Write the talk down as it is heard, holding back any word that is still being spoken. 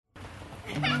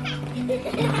Hey,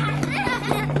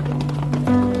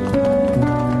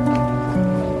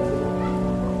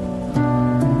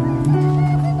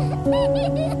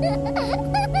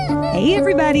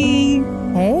 everybody.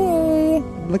 Hey.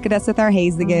 Look at us with our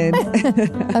haze again.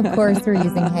 Of course, we're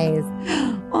using haze.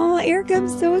 Oh, Erica, I'm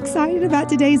so excited about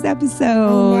today's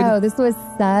episode. I know. This was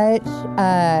such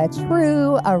a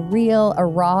true, a real, a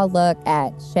raw look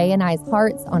at Shay and I's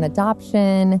hearts on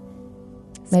adoption.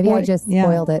 Maybe I just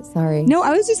spoiled it. Sorry. No,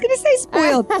 I was just going to say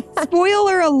spoiled.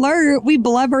 Spoiler alert. We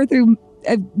blubber through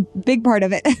a big part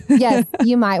of it. Yes,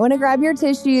 you might want to grab your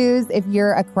tissues if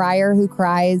you're a crier who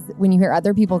cries when you hear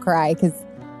other people cry because,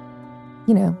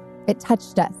 you know, it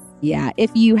touched us. Yeah.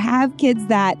 If you have kids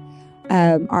that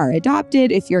are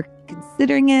adopted, if you're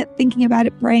considering it, thinking about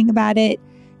it, praying about it,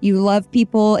 you love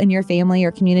people in your family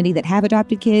or community that have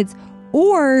adopted kids,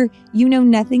 or you know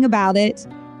nothing about it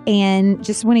and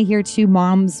just want to hear two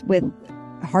moms with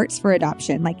hearts for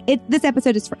adoption. This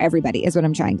episode is for everybody, is what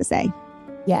I'm trying to say.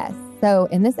 Yes. So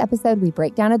in this episode, we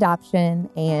break down adoption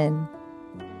and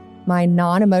my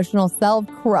non-emotional self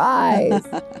cries.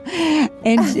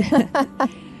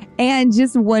 And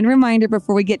just one reminder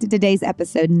before we get to today's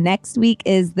episode, next week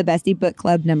is the Bestie Book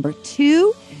Club number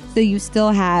 2. So you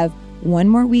still have one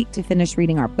more week to finish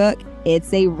reading our book.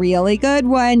 It's a really good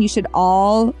one. You should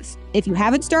all, if you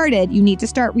haven't started, you need to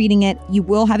start reading it. You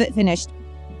will have it finished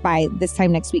by this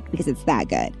time next week because it's that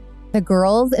good. The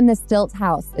Girls in the Stilt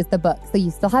House is the book. So you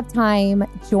still have time.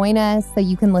 Join us so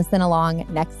you can listen along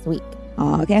next week.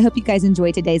 Oh, okay. I hope you guys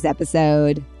enjoy today's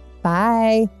episode.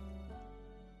 Bye.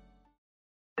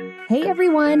 Hey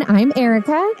everyone, I'm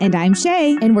Erica. And I'm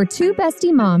Shay. And we're two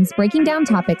bestie moms breaking down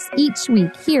topics each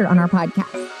week here on our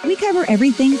podcast. We cover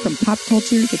everything from pop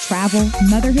culture to travel,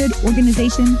 motherhood,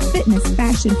 organization, fitness,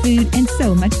 fashion, food, and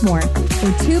so much more.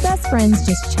 We're two best friends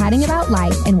just chatting about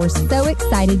life, and we're so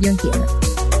excited you're here.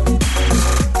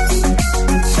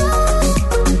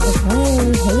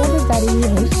 Okay, hey everybody,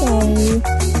 hey Shay.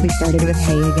 We started with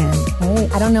hey again. Hey,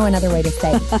 I don't know another way to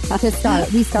say to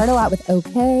start. We start a lot with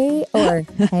okay or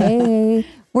hey.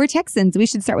 We're Texans. We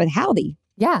should start with howdy.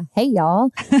 Yeah. Hey, y'all.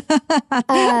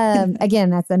 Again,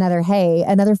 that's another hey,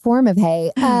 another form of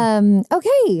hey.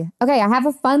 Okay. I have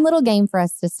a fun little game for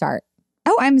us to start.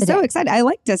 Oh, I'm so excited. I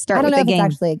like to start with a game. I don't know if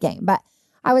it's actually a game, but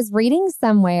I was reading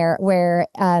somewhere where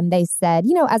they said,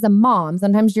 you know, as a mom,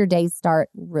 sometimes your days start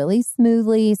really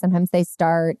smoothly. Sometimes they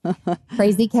start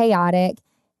crazy chaotic.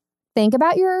 Think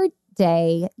about your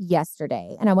day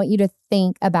yesterday, and I want you to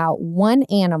think about one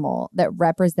animal that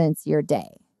represents your day.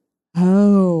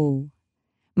 Oh,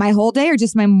 my whole day or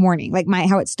just my morning, like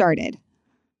how it started?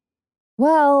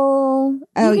 Well,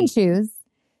 you can choose.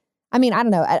 I mean, I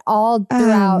don't know. At all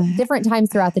throughout different times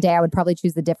throughout the day, I would probably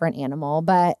choose a different animal.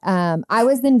 But I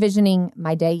was envisioning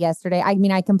my day yesterday. I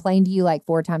mean, I complained to you like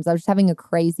 4 times. I was just having a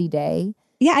crazy day.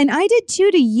 Yeah, and I did too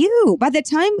to you. By the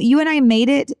time you and I made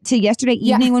it to yesterday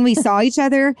evening when we saw each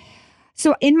other.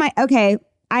 So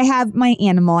I have my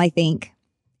animal, I think.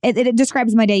 It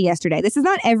describes my day yesterday. This is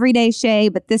not everyday Shay,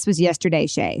 but this was yesterday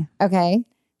Shay. Okay.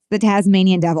 The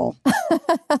Tasmanian devil.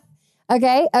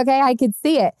 Okay, I could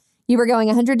see it. You were going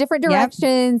 100 different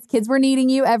directions. Yep. Kids were needing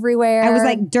you everywhere. I was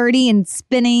like dirty and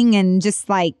spinning and just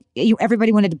like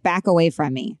everybody wanted to back away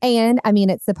from me. And I mean,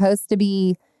 it's supposed to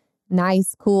be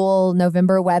nice, cool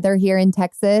November weather here in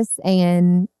Texas,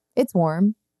 and it's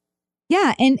warm.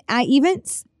 Yeah, and I even,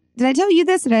 did I tell you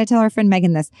this or did I tell our friend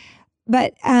Megan this?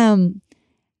 But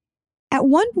at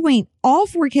one point, all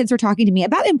 4 kids were talking to me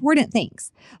about important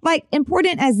things. Like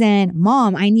important as in,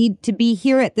 Mom, I need to be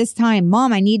here at this time.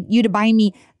 Mom, I need you to buy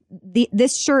me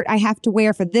this shirt I have to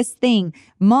wear for this thing.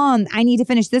 Mom, I need to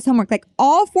finish this homework. Like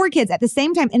all 4 kids at the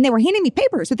same time. And they were handing me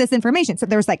papers with this information. So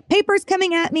there was like papers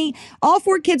coming at me. All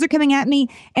 4 kids are coming at me.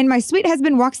 And my sweet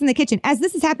husband walks in the kitchen as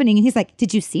this is happening. And he's like,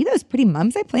 did you see those pretty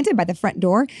mums I planted by the front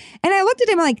door? And I looked at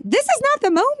him like, this is not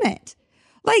the moment.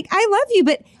 Like, I love you,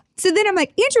 but so then I'm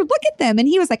like, Andrew, look at them. And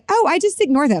he was like, oh, I just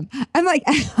ignore them. I'm like,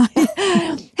 how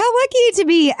lucky to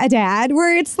be a dad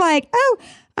where it's like, oh,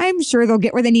 I'm sure they'll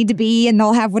get where they need to be and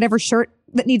they'll have whatever shirt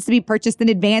that needs to be purchased and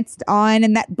advanced on.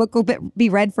 And that book will be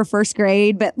read for first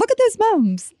grade. But look at those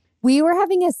moms. We were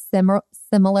having a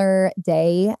similar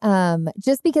day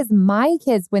just because my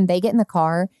kids, when they get in the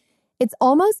car, it's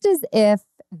almost as if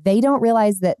they don't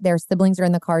realize that their siblings are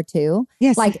in the car too.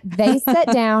 Yes. Like they sit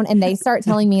down and they start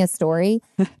telling me a story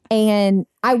and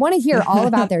I want to hear all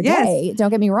about their day. Don't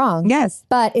get me wrong. Yes.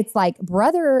 But it's like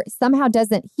brother somehow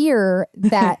doesn't hear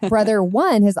that brother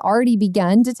 1 has already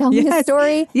begun to tell me a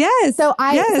story. Yes. So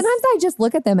sometimes I just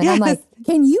look at them and I'm like,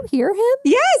 can you hear him?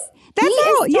 Yes. That's he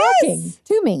how. is talking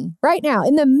to me right now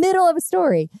in the middle of a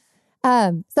story.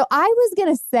 So I was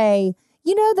going to say,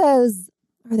 those,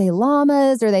 are they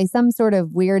llamas? Or are they some sort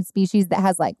of weird species that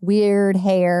has like weird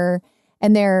hair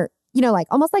and they're, like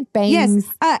almost like bangs?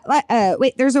 Yes.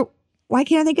 Wait, why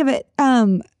can't I think of it?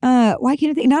 Why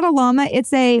can't I think? Not a llama.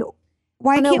 It's a,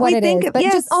 why I don't know can't what we it think is, of, but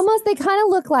yes. just almost, they kind of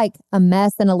look like a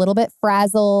mess and a little bit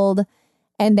frazzled.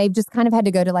 And they've just kind of had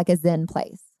to go to like a Zen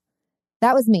place.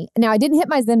 That was me. Now, I didn't hit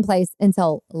my Zen place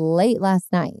until late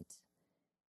last night.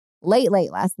 Late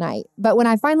last night. But when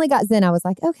I finally got Zen, I was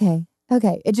like, okay.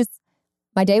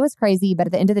 My day was crazy. But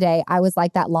at the end of the day, I was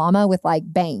like that llama with like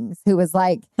bangs who was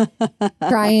like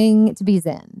trying to be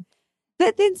Zen.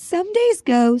 But then some days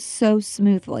go so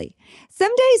smoothly.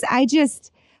 Some days I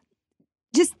just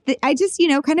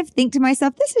kind of think to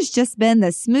myself, this has just been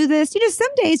the smoothest.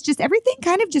 Some days just everything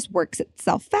kind of just works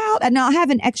itself out. And I'll have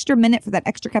an extra minute for that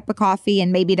extra cup of coffee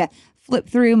and maybe to flip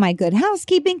through my Good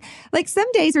Housekeeping. Like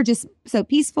some days are just so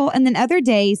peaceful. And then other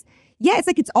days, yeah, it's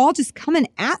like it's all just coming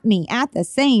at me at the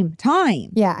same time.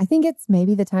 Yeah, I think it's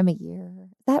maybe the time of year. Is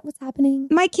that what's happening?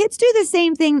 My kids do the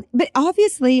same thing, but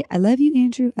obviously, I love you,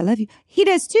 Andrew. I love you. He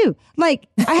does too. Like,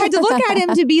 I had to look at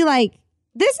him to be like,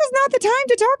 this is not the time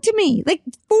to talk to me. Like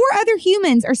 4 other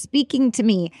humans are speaking to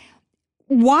me.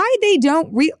 Why do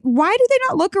they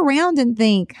not look around and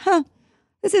think,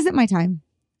 this isn't my time.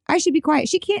 I should be quiet.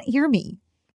 She can't hear me.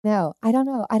 No, I don't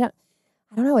know. I don't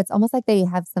know. It's almost like they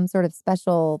have some sort of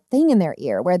special thing in their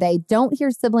ear where they don't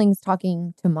hear siblings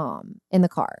talking to mom in the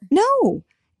car. No,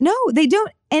 they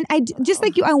don't. And just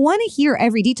like you, I want to hear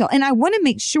every detail. And I want to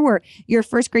make sure your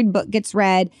first grade book gets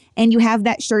read and you have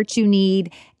that shirt you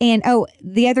need. And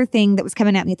the other thing that was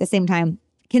coming at me at the same time,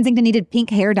 Kensington needed pink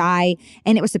hair dye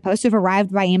and it was supposed to have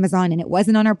arrived by Amazon and it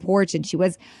wasn't on our porch. And she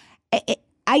was,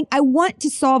 I want to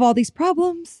solve all these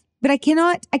problems, but I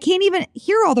can't even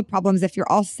hear all the problems if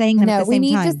you're all saying them at the same time. No,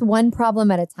 we need just one problem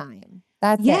at a time.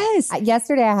 That's it.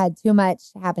 Yesterday I had too much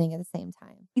happening at the same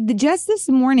time. Just this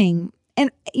morning. And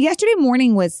yesterday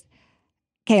morning was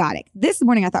chaotic. This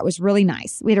morning I thought was really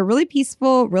nice. We had a really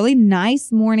peaceful, really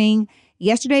nice morning.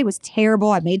 Yesterday was terrible.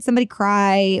 I made somebody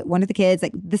cry, one of the kids.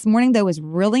 Like this morning though was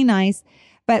really nice.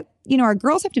 But, our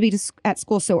girls have to be at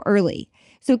school so early.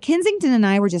 So Kensington and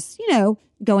I were just,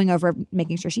 going over,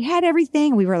 making sure she had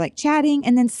everything. We were like chatting.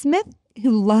 And then Smith,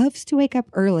 who loves to wake up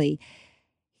early,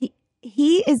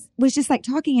 he was just like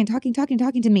talking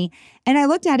to me. And I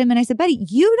looked at him and I said, buddy,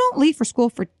 you don't leave for school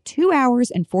for 2 hours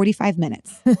and 45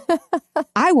 minutes.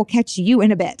 I will catch you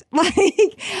in a bit.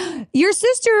 Like your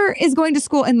sister is going to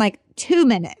school in like 2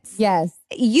 minutes. Yes.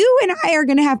 You and I are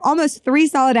going to have almost 3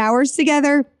 solid hours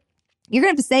together. You're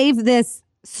going to have to save this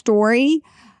story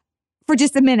for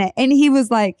just a minute. And he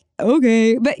was like,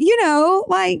 okay. But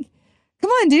come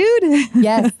on, dude.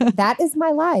 Yes, that is my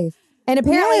life. And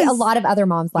apparently a lot of other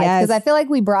moms' lives. Because I feel like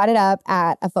we brought it up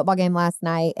at a football game last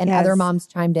night and other moms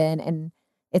chimed in and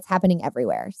it's happening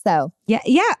everywhere. So yeah.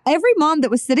 Every mom that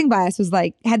was sitting by us was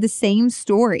like, had the same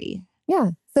story.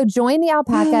 Yeah. So join the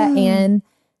alpaca and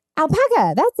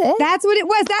alpaca. That's it. That's what it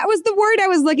was. That was the word I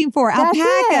was looking for. That's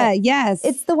alpaca. it. Yes.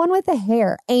 It's the one with the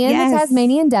hair and the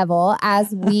Tasmanian devil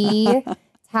as we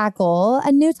tackle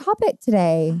a new topic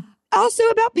today. Also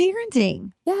about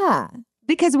parenting. Yeah.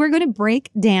 Because we're going to break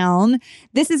down,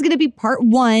 this is going to be part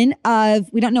 1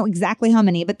 of, we don't know exactly how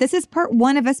many, but this is part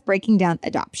 1 of us breaking down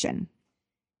adoption.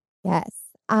 Yes.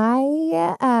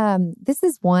 This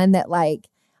is one that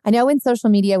I know in social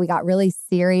media, we got really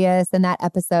serious in that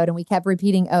episode and we kept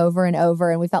repeating over and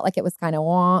over and we felt like it was kind of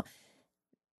wah.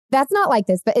 That's not like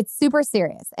this, but it's super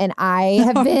serious. And I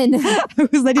have been,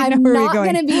 I'm not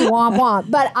going to be womp womp,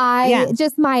 but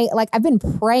I've been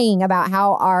praying about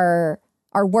how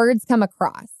our words come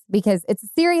across because it's a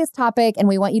serious topic and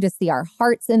we want you to see our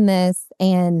hearts in this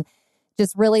and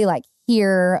just really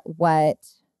hear what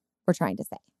we're trying to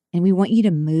say. And we want you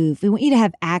to move. We want you to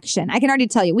have action. I can already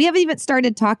tell you, we haven't even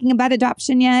started talking about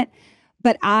adoption yet,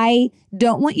 but I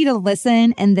don't want you to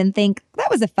listen and then think that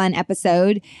was a fun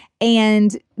episode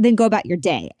and then go about your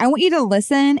day. I want you to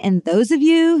listen. And those of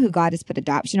you who God has put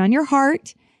adoption on your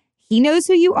heart, He knows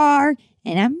who you are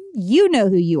and you know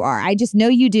who you are. I just know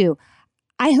you do.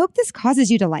 I hope this causes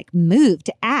you to move,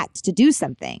 to act, to do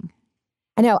something.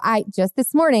 I know. Just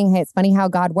this morning, hey, it's funny how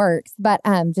God works, but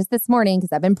just this morning,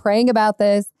 because I've been praying about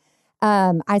this,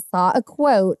 I saw a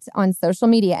quote on social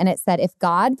media and it said, if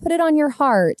God put it on your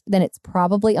heart, then it's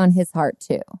probably on His heart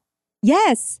too.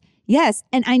 Yes.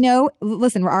 And I know,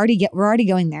 listen, we're already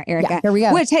going there, Erica. Yeah, here we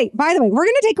go. Which, hey, by the way, we're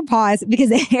going to take a pause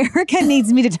because Erica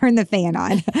needs me to turn the fan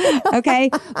on. Okay.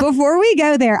 Before we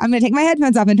go there, I'm going to take my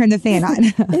headphones off and turn the fan on.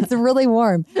 It's really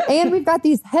warm. And we've got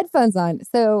these headphones on.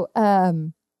 So,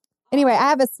 anyway, I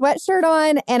have a sweatshirt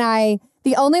on and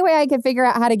The only way I could figure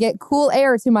out how to get cool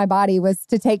air to my body was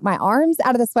to take my arms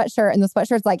out of the sweatshirt, and the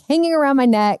sweatshirt's like hanging around my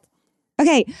neck.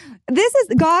 Okay,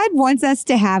 God wants us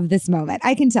to have this moment.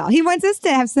 I can tell. He wants us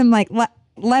to have some like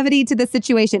levity to the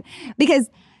situation because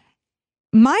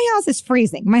my house is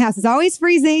freezing. My house is always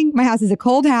freezing. My house is a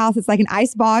cold house. It's like an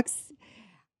ice box.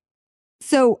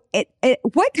 So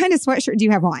what kind of sweatshirt do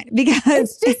you have on?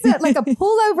 Because it's just like a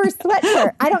pullover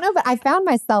sweatshirt. I don't know, but I found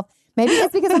myself, maybe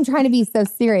it's because I'm trying to be so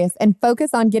serious and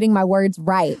focus on getting my words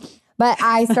right. But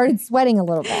I started sweating a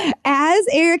little bit. As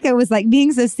Erica was like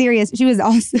being so serious, she was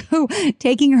also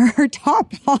taking her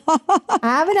top off. I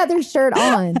have another shirt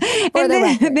on.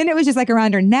 And then it was just like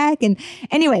around her neck. And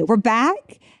anyway, we're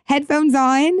back. Headphones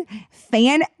on.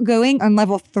 Fan going on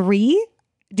level 3.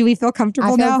 Do we feel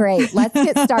comfortable now? I feel great. Let's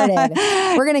get started.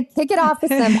 We're going to kick it off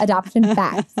with some adoption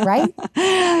facts, right?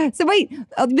 So wait,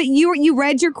 but you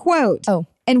read your quote. Oh.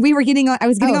 And I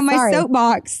was getting on my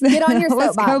soapbox. Get on your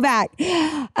soapbox. Let's go back.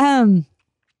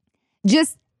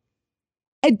 Just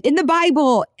in the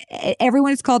Bible,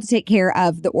 everyone is called to take care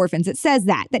of the orphans. It says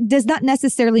that. That does not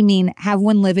necessarily mean have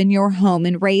one live in your home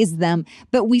and raise them,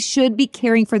 but we should be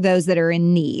caring for those that are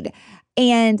in need.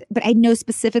 But I know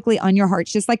specifically on your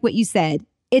hearts, just like what you said,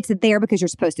 it's there because you're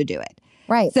supposed to do it.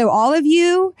 Right. So all of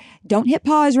you, don't hit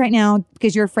pause right now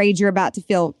because you're afraid you're about to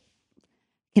feel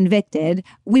convicted.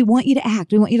 We want you to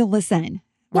act. We want you to listen.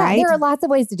 Yeah, right? There are lots of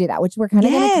ways to do that, which we're kind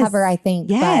of going to cover, I think.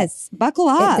 Yes. Buckle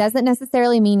up. It doesn't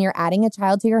necessarily mean you're adding a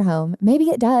child to your home. Maybe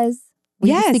it does.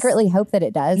 We just secretly hope that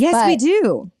it does. Yes, we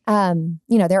do.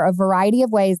 There are a variety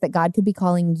of ways that God could be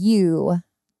calling you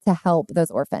to help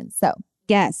those orphans. So,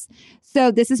 yes.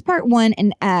 So this is part 1,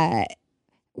 and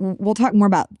we'll talk more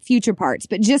about future parts,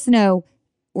 but just know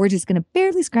we're just going to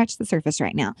barely scratch the surface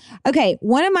right now. Okay.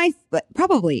 One of my,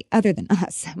 probably other than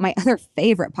us, my other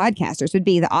favorite podcasters would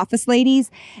be the Office Ladies.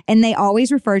 And they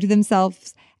always refer to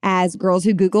themselves as girls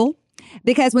who Google,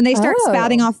 because when they start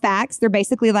spouting off facts, they're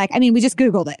basically like, we just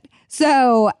Googled it.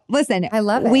 So listen, I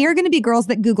love it. We are going to be girls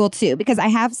that Google too, because I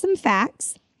have some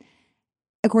facts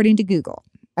according to Google.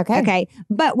 Okay.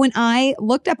 But when I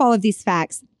looked up all of these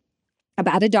facts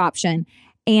about adoption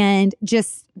and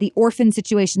just the orphan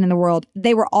situation in the world,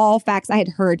 they were all facts I had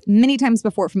heard many times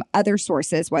before from other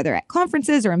sources, whether at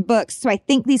conferences or in books. So I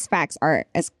think these facts are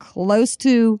as close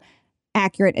to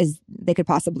accurate as they could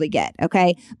possibly get.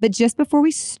 Okay. But just before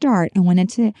we start, I wanted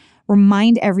to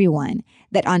remind everyone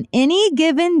that on any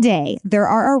given day, there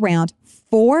are around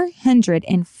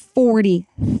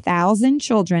 440,000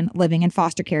 children living in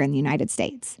foster care in the United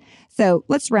States. So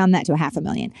let's round that to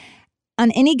 500,000. On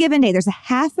any given day, there's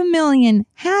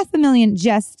 500,000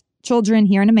 just children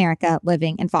here in America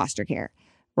living in foster care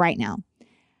right now.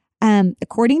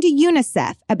 According to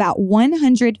UNICEF, about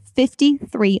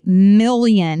 153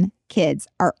 million kids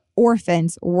are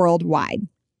orphans worldwide.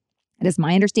 It is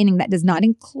my understanding that does not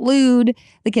include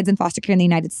the kids in foster care in the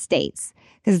United States.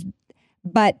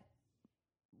 But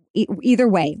either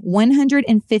way,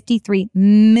 153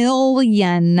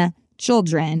 million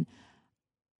children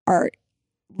are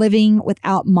living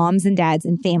without moms and dads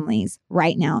and families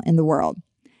right now in the world.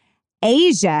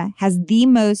 Asia has the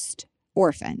most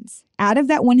orphans. Out of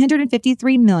that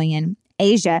 153 million,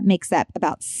 Asia makes up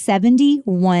about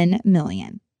 71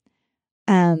 million.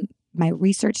 My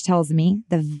research tells me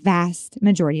the vast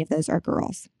majority of those are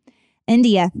girls.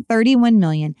 India, 31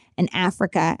 million, and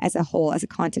Africa as a whole, as a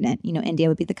continent, India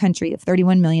would be the country of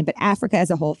 31 million, but Africa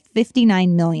as a whole,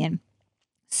 59 million.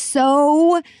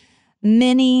 So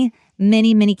many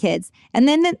kids. And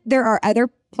then there are other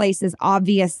places,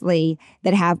 obviously,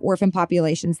 that have orphan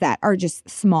populations that are just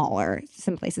smaller.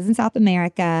 Some places in South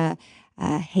America,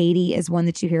 Haiti is one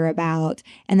that you hear about.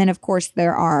 And then, of course,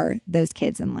 there are those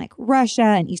kids in like Russia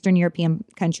and Eastern European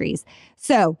countries.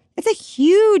 So it's a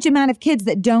huge amount of kids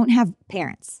that don't have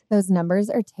parents. Those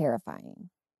numbers are terrifying.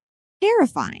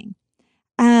 Terrifying.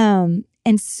 And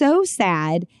so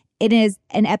sad. It is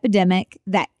an epidemic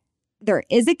that there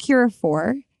is a cure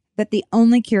for. But the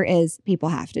only cure is people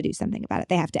have to do something about it.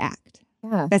 They have to act.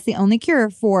 Yeah. That's the only cure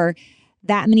for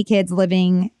that many kids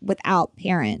living without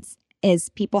parents is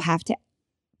people have to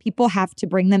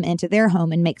bring them into their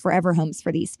home and make forever homes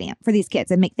for these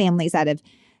kids and make families out of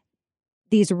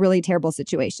these really terrible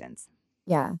situations.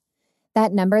 Yeah.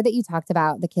 That number that you talked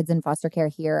about, the kids in foster care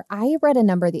here, I read a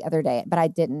number the other day, but I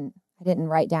didn't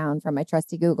write down from my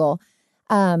trusty Google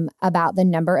about the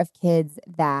number of kids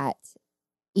that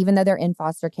even though they're in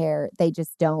foster care, they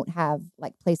just don't have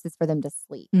like places for them to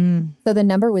sleep. So the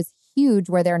number was huge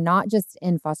where they're not just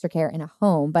in foster care in a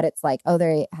home, but it's like,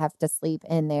 they have to sleep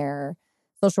in their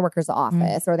social worker's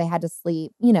office or they had to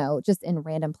sleep, just in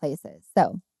random places.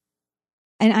 So,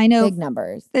 and I know big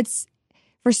numbers.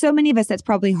 for so many of us, that's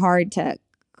probably hard to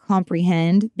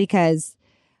comprehend because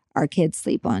our kids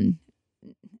sleep on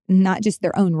not just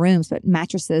their own rooms, but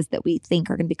mattresses that we think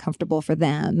are going to be comfortable for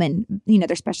them. And,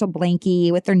 their special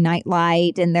blankie with their night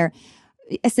light and their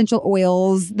essential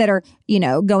oils that are,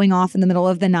 going off in the middle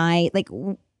of the night. Like,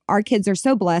 our kids are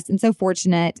so blessed and so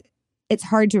fortunate. It's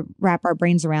hard to wrap our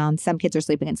brains around. Some kids are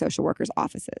sleeping in social workers'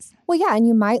 offices. Well, yeah. And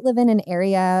you might live in an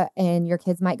area and your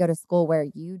kids might go to school where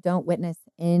you don't witness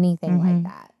anything like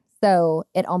that. So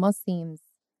it almost seems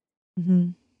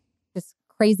just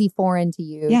crazy foreign to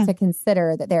you to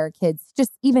consider that there are kids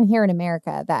just even here in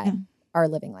America that are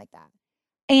living like that.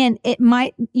 And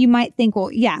you might think,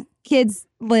 well, yeah, kids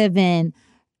live in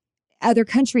other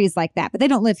countries like that, but they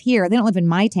don't live here. They don't live in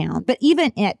my town. But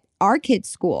even at our kids'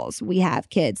 schools, we have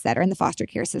kids that are in the foster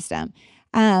care system.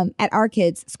 At our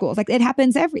kids' schools, like it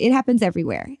happens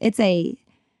everywhere. It's a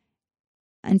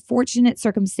unfortunate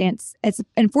circumstance. It's an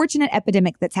unfortunate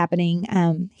epidemic that's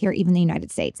happening here, even in the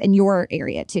United States, and your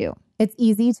area too. It's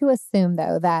easy to assume,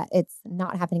 though, that it's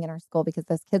not happening in our school because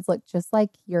those kids look just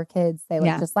like your kids. They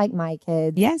look just like my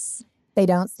kids. Yes. They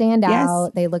don't stand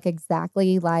out. They look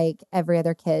exactly like every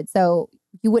other kid. So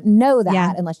you wouldn't know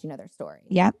that unless you know their story.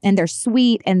 Yeah. And they're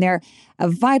sweet and they're a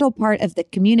vital part of the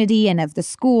community and of the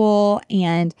school.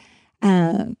 And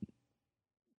they're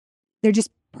just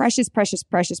precious, precious,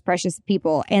 precious, precious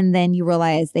people. And then you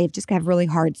realize they've just got really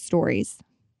hard stories.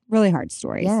 Really hard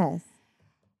stories. Yes.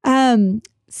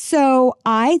 So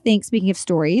I think, speaking of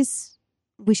stories,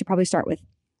 we should probably start with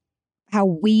how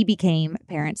we became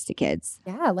parents to kids.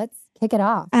 Yeah, let's kick it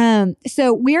off.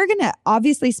 So we're going to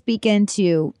obviously speak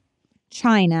into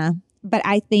China, but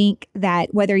I think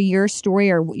that whether your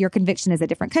story or your conviction is a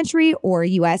different country or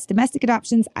U.S. domestic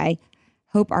adoptions, I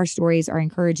hope our stories are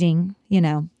encouraging,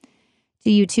 to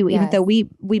you too, even though we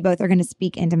both are going to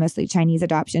speak into mostly Chinese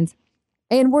adoptions.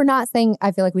 And we're not saying,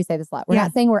 I feel like we say this a lot. We're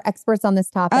not saying we're experts on this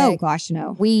topic. Oh, gosh,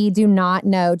 no. We do not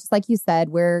know. Just like you said,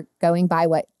 we're going by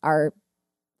what our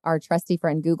trusty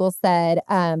friend Google said.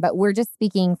 But we're just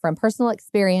speaking from personal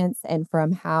experience and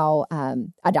from how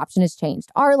adoption has changed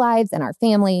our lives and our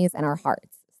families and our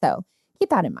hearts. So keep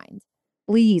that in mind.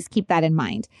 Please keep that in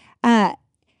mind.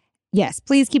 Yes,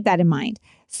 please keep that in mind.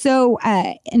 So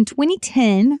in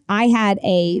 2010, I had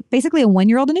basically a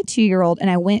 1-year-old and a 2-year-old, and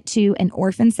I went to an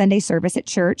orphan Sunday service at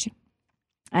church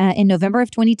in November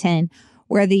of 2010,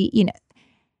 where the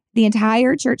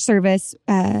entire church service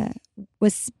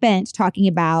was spent talking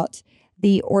about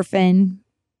the orphan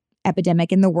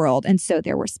epidemic in the world. And so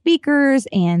there were speakers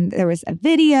and there was a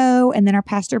video, and then our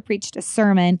pastor preached a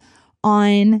sermon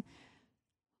on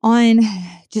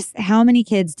just how many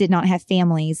kids did not have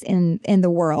families in the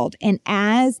world. And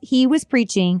as he was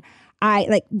preaching,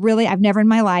 I've never in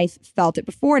my life felt it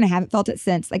before, and I haven't felt it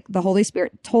since. Like, the Holy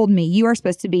Spirit told me, you are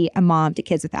supposed to be a mom to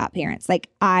kids without parents. Like,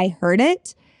 I heard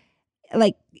it,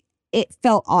 like it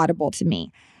felt audible to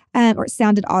me, or it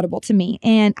sounded audible to me.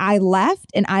 And I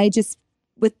left, and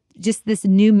with this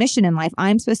new mission in life,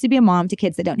 I'm supposed to be a mom to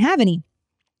kids that don't have any.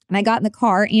 And I got in the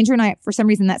car. Andrew and I, for some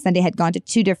reason that Sunday, had gone to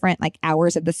 2 different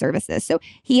hours of the services. So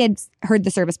he had heard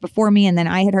the service before me, and then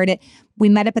I had heard it. We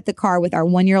met up at the car with our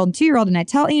 1-year-old and 2-year-old, and I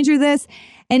tell Andrew this,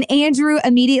 and Andrew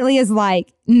immediately is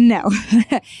like, no.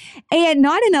 And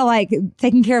not in a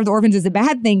taking care of the orphans is a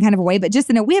bad thing kind of a way, but just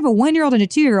in we have a 1-year-old and a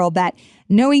 2-year-old that,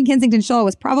 knowing Kensington Shoal,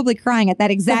 was probably crying at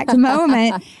that exact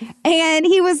moment. And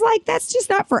he was like, that's just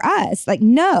not for us.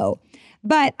 No.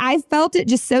 But I felt it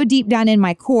just so deep down in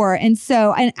my core. And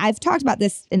I've talked about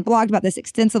this and blogged about this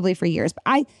extensively for years, but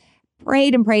I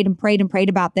prayed and prayed and prayed and prayed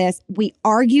about this. We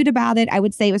argued about it. I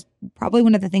would say it was probably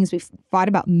one of the things we fought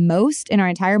about most in our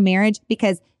entire marriage,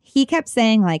 because he kept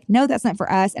saying no, that's not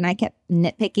for us. And I kept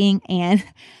nitpicking, and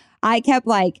I kept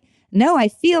no, I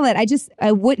feel it.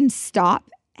 I wouldn't stop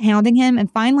hounding him.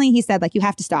 And finally he said, you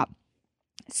have to stop.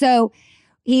 So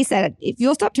he said, if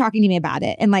you'll stop talking to me about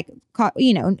it and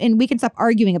and we can stop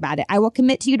arguing about it, I will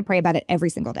commit to you to pray about it every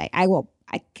single day. I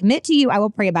commit to you, I will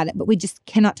pray about it, but we just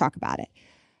cannot talk about it.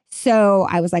 So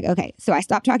I was like, okay. So I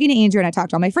stopped talking to Andrew, and I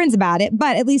talked to all my friends about it,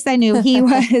 but at least I knew he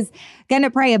was going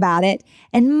to pray about it.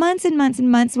 And months and months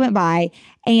and months went by.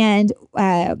 And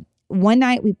one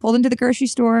night we pulled into the grocery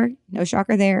store. No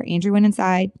shocker there. Andrew went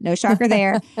inside. No shocker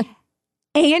there.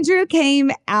 Andrew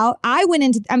came out.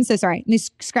 I'm so sorry. Let me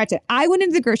scratch it. I went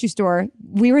into the grocery store.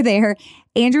 We were there.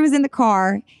 Andrew was in the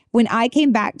car. When I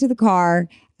came back to the car,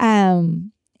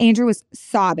 Andrew was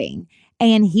sobbing.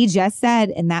 And he just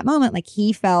said in that moment,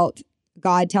 he felt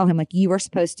God tell him, you are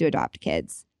supposed to adopt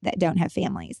kids that don't have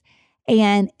families.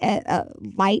 And a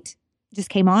light just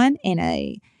came on,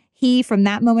 and from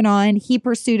that moment on, he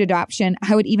pursued adoption.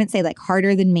 I would even say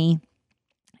harder than me.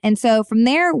 And so from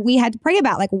there, we had to pray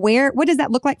about like what does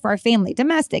that look like for our family?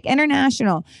 Domestic,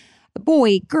 international,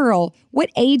 boy, girl, what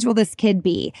age will this kid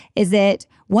be? Is it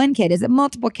one kid? Is it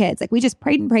multiple kids? Like we just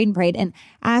prayed and prayed and prayed. And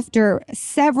after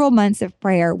several months of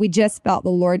prayer, we just felt the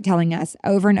Lord telling us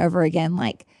over and over again,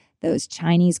 like those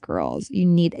Chinese girls,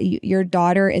 your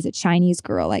daughter is a Chinese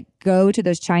girl, like go to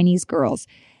those Chinese girls.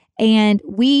 And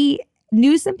we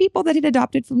knew some people that had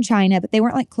adopted from China, but they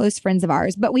weren't like close friends of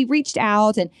ours. But we reached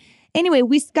out and anyway,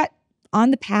 we got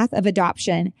on the path of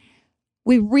adoption.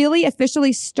 We really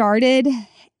officially started,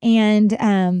 and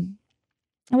I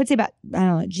would say about,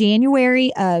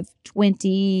 January of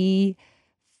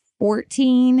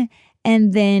 2014.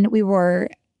 And then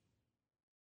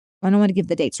I don't want to give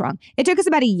the dates wrong. It took us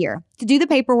about a year to do the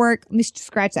paperwork. Let me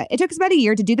scratch that. It took us about a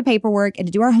year to do the paperwork and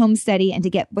to do our home study and to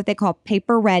get what they call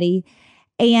paper ready.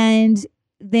 And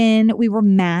then we were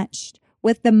matched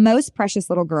with the most precious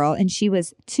little girl. And she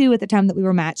was 2 at the time that we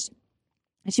were matched.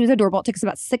 And she was adorable. It took us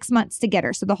about 6 months to get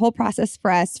her. So the whole process for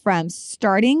us from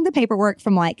starting the paperwork,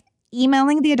 from like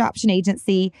emailing the adoption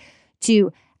agency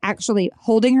to actually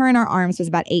holding her in our arms was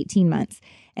about 18 months.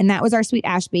 And that was our sweet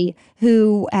Ashby,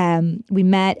 who we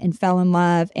met and fell in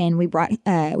love. And we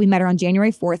met her on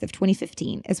January 4th of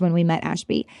 2015 is when we met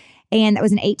Ashby. And that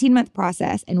was an 18-month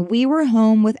process. And we were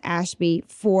home with Ashby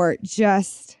for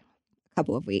just a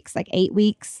couple of weeks, like 8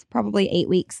 weeks, probably 8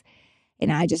 weeks.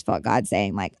 And I just felt God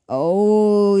saying like,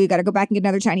 oh, you got to go back and get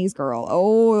another Chinese girl.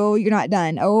 Oh, you're not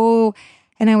done. Oh.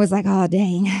 And I was like, oh,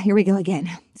 dang, here we go again.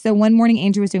 So one morning,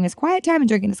 Andrew was doing his quiet time and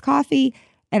drinking his coffee.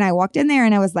 And I walked in there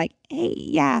and I was like, hey,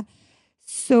 yeah.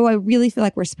 So I really feel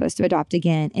like we're supposed to adopt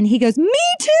again. And he goes, me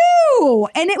too.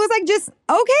 And it was like, just,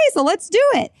 okay, so let's do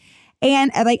it.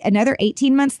 And like another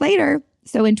 18 months later,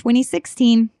 so in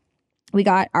 2016, we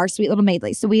got our sweet little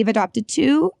Maidley. So we've adopted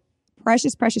 2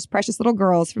 precious, precious, precious little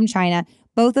girls from China.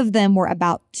 Both of them were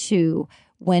about 2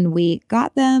 when we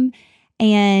got them.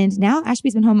 And now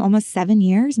Ashby's been home almost 7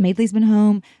 years. Maidley's been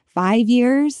home 5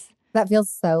 years. That feels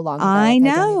so long ago. I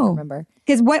know. I don't even remember.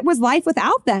 Because what was life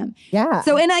without them? Yeah.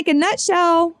 So in like a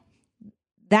nutshell,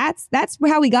 that's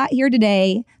how we got here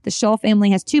today. The Scholl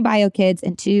family has 2 bio kids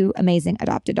and 2 amazing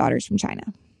adopted daughters from China.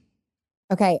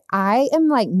 Okay. I am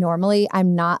like, normally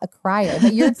I'm not a crier,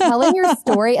 but you're telling your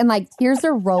story and like tears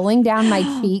are rolling down my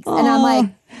cheeks. And I'm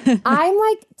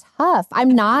like tough. I'm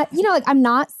not, I'm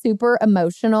not super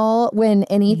emotional when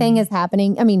anything is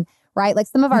happening. I mean, right? Like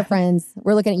some of our friends,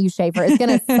 we're looking at you, Schaefer, is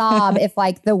going to sob if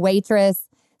like the waitress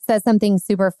says something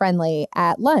super friendly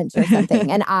at lunch or something.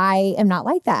 And I am not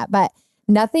like that, but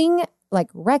nothing like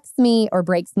wrecks me or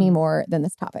breaks me more than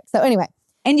this topic. So anyway.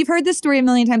 And you've heard this story a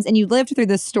million times and you lived through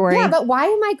this story. Yeah, but why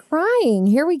am I crying?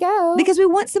 Here we go. Because we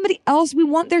want somebody else. We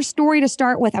want their story to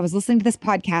start with. I was listening to this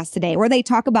podcast today where they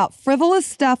talk about frivolous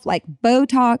stuff like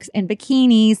Botox and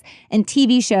bikinis and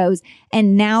TV shows.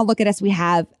 And now look at us. We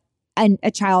have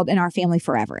a child in our family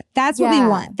forever. That's what we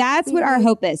want. That's what our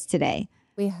hope is today.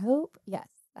 We hope. Yes,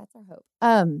 that's our hope.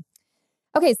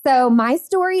 Okay, so my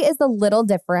story is a little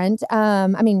different.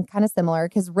 Kind of similar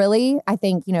because really, I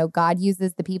think, God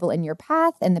uses the people in your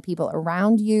path and the people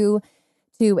around you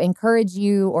to encourage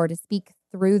you or to speak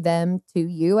through them to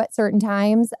you at certain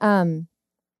times.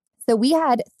 So we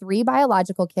had 3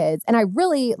 biological kids, and I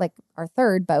really like our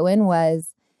third, Bowen,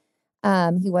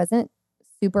 he wasn't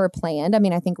super planned. I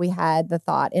mean, I think we had the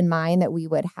thought in mind that we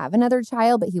would have another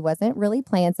child, but he wasn't really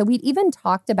planned. So we'd even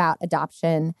talked about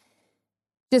adoption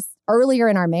just earlier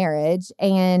in our marriage,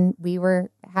 and we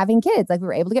were having kids. Like we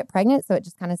were able to get pregnant. So it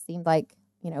just kind of seemed like,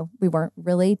 we weren't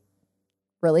really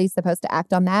supposed to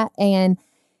act on that. And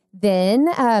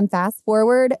then fast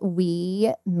forward,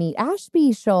 we meet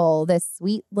Ashby Scholl, this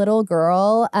sweet little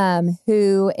girl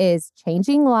who is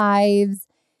changing lives,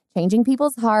 changing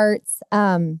people's hearts.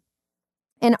 And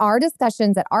our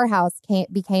discussions at our house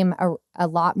became a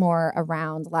lot more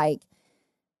around like,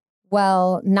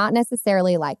 well, not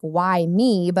necessarily like why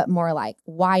me, but more like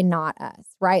why not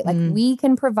us, right? Like we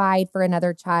can provide for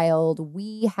another child.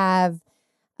 We have,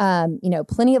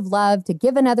 plenty of love to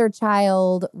give another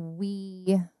child.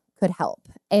 We could help.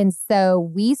 And so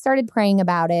we started praying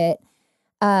about it.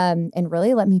 And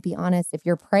really, let me be honest, if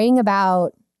you're praying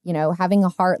about, having a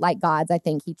heart like God's, I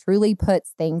think he truly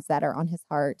puts things that are on his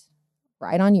heart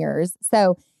right on yours.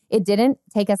 So it didn't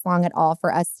take us long at all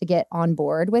for us to get on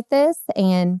board with this.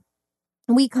 And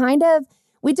we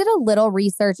did a little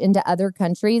research into other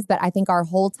countries, but I think our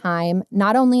whole time,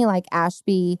 not only like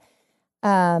Ashby,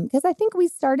 because I think we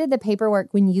started the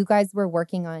paperwork when you guys were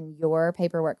working on your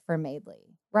paperwork for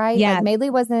Maidley, right? Yeah. Like Maidley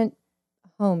wasn't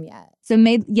home yet. So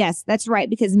yes, that's right.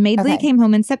 Because Maidley came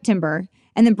home in September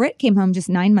and then Britt came home just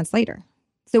 9 months later.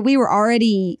 So we were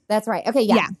already. That's right. Okay.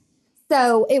 Yeah. Yeah.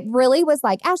 So it really was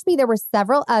like Ashby. There were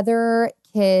several other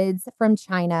kids from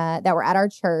China that were at our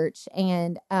church,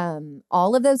 and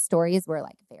all of those stories were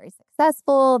like very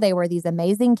successful. They were these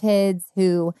amazing kids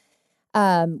who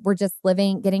were just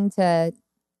getting to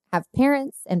have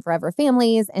parents and forever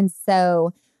families. And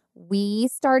so we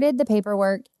started the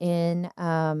paperwork in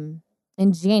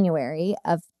January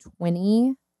of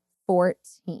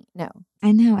 2014. No,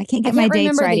 I know. I can't get my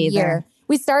dates right either.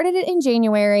 We started it in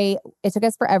January. It took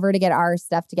us forever to get our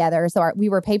stuff together. So we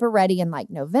were paper ready in like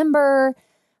November.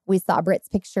 We saw Britt's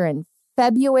picture in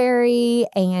February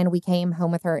and we came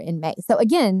home with her in May. So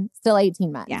again, still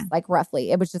 18 months, like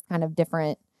roughly. It was just kind of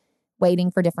different,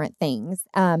 waiting for different things.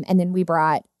 And then we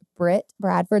brought Britt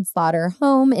Bradford Slaughter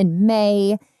home in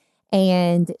May,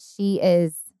 and she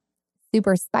is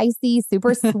super spicy,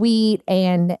 super sweet,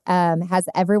 and has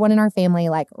everyone in our family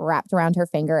like wrapped around her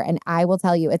finger. And I will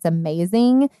tell you, it's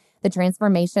amazing the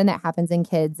transformation that happens in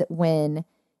kids when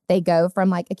they go from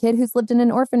like a kid who's lived in an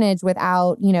orphanage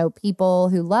without, people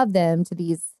who love them to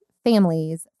these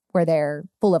families where they're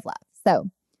full of love. So,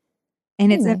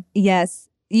 and it's yes.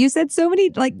 You said so many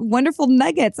like wonderful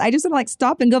nuggets. I just want to like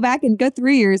stop and go back and go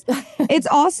through yours. It's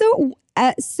also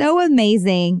so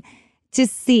amazing to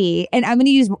see, and I'm going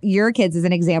to use your kids as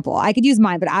an example. I could use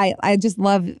mine, but I just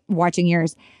love watching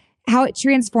yours, how it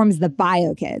transforms the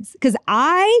bio kids. Because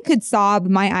I could sob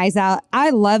my eyes out.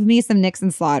 I love me some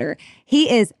Nixon Slaughter. He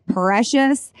is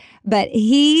precious, but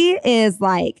he is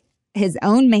like his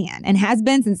own man and has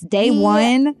been since day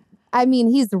one. I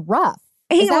mean, he's rough.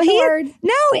 Is that the word?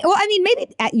 No. Well, I mean,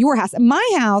 maybe at your house. At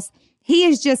my house, he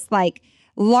is just like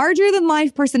larger than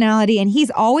life personality. And he's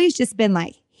always just been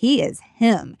like, he is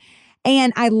him.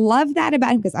 And I love that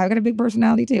about him because I've got a big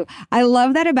personality too. I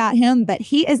love that about him, but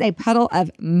he is a puddle of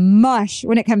mush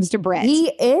when it comes to Brett. He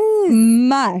is.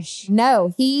 Mush.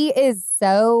 No, he is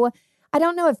so, I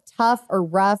don't know if tough or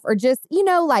rough or just,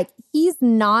 like he's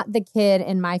not the kid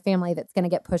in my family that's going to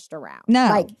get pushed around. No.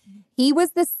 Like he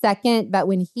was the second, but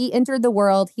when he entered the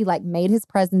world, he like made his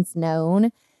presence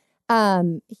known.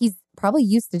 He's probably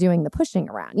used to doing the pushing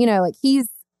around, like he's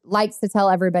likes to tell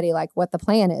everybody like what the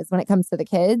plan is when it comes to the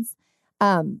kids.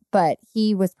 But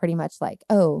he was pretty much like,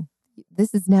 oh,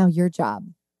 this is now your job.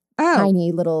 Oh,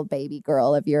 tiny little baby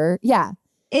girl of your,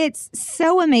 It's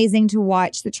so amazing to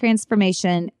watch the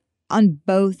transformation on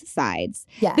both sides.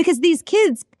 Yeah. Because these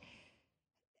kids,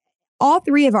 all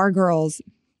three of our girls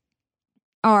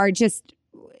are just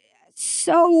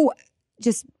so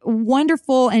just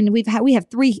wonderful. And we have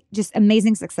three just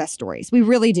amazing success stories. We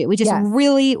really do. We just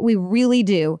really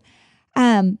do.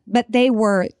 But they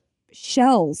were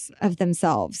shells of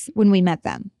themselves when we met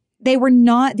them. They were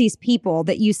not these people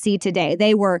that you see today.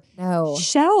 They were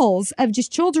shells of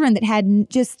just children that had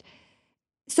just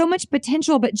so much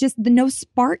potential, but just no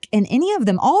spark in any of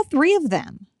them, all three of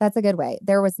them. That's a good way.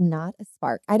 There was not a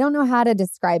spark. I don't know how to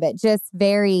describe it. Just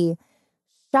very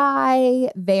shy,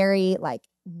 very like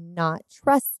not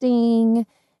trusting.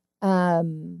 I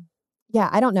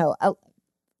don't know.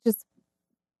 Just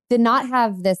did not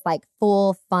have this like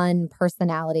full fun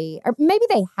personality, or maybe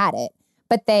they had it,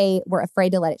 but they were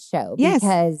afraid to let it show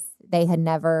because they had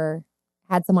never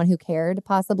had someone who cared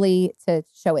possibly to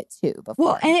show it to before.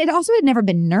 Well, and it also had never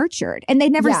been nurtured and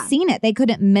they'd never seen it. They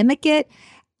couldn't mimic it.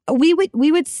 We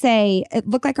would say it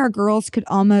looked like our girls could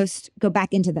almost go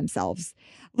back into themselves.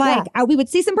 Like we would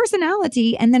see some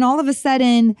personality and then all of a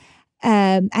sudden,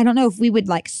 I don't know if we would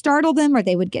like startle them or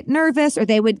they would get nervous or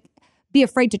they would be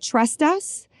afraid to trust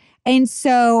us. And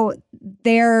so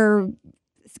their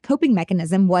coping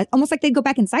mechanism was almost like they'd go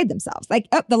back inside themselves. Like,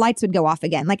 the lights would go off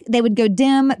again. Like they would go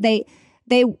dim. They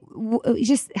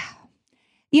just,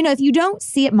 if you don't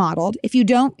see it modeled,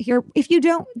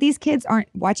 these kids aren't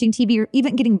watching TV or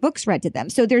even getting books read to them.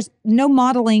 So there's no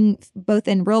modeling both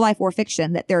in real life or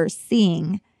fiction that they're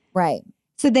seeing. Right.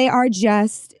 So they are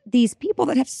just these people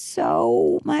that have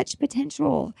so much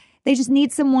potential. They just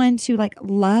need someone to like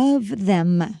love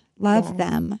them.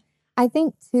 I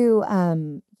think too,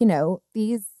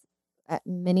 these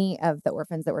many of the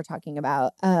orphans that we're talking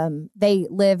about, they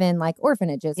live in like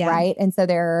orphanages, right? And so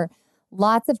there are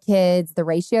lots of kids. The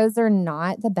ratios are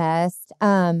not the best.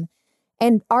 And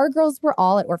our girls were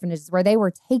all at orphanages where they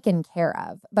were taken care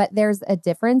of. But there's a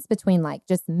difference between like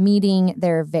just meeting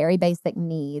their very basic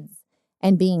needs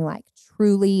and being like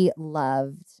truly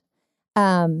loved.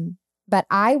 But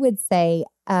I would say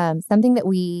something that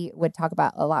we would talk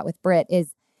about a lot with Britt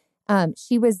is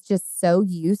she was just so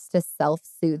used to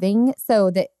self-soothing, so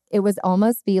that it was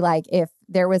almost be like if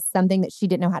there was something that she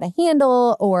didn't know how to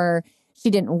handle or she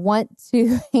didn't want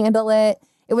to handle it,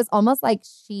 it was almost like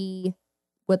she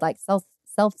would like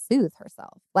self-soothe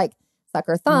herself, like suck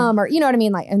her thumb or, you know what I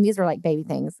mean? Like, and these are like baby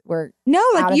things. We're No,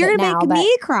 out like of you're it going to now, make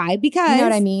me cry because you know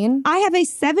what I mean? I have a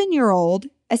 7-year-old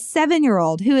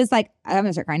who is like, I'm going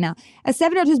to start crying now. A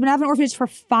 7-year-old who's been out of an orphanage for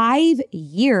 5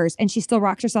 years and she still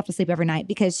rocks herself to sleep every night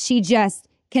because she just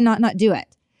cannot not do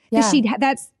it.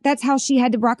 Because that's how she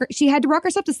had to rock her. She had to rock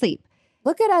herself to sleep.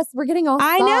 Look at us. We're getting all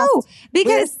soft. I know,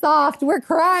 because we're soft. We're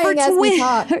crying as we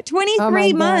talk.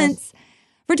 23 months.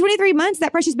 For 23 months,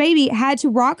 that precious baby had to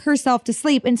rock herself to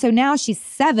sleep. And so now she's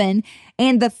 7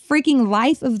 and the freaking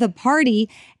life of the party.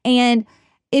 And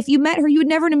if you met her, you would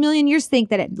never in a million years think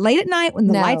that late at night when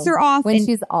the lights are off when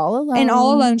she's all alone. And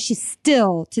all alone, she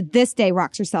still to this day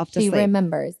rocks herself to sleep. She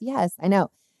remembers. Yes, I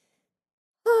know.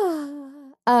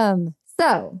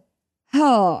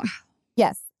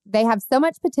 Yes, they have so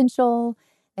much potential.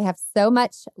 They have so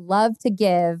much love to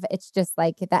give. It's just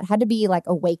like that had to be like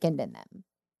awakened in them.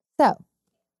 So.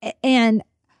 And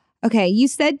okay, you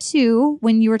said too,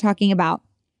 when you were talking about,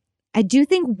 I do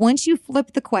think once you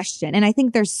flip the question, and I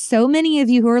think there's so many of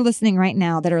you who are listening right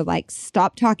now that are like,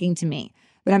 stop talking to me,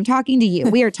 but I'm talking to you.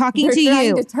 We are talking to you.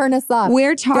 They're trying to turn us off.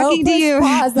 We're talking to you.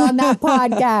 Pause on that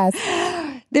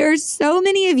podcast. There's so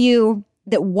many of you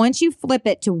that once you flip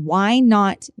it to why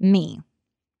not me,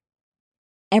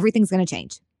 everything's going to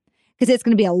change because it's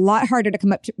going to be a lot harder to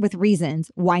come up with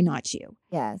reasons why not you.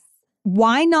 Yes.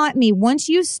 Why not me? Once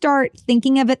you start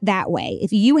thinking of it that way,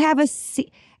 if you have a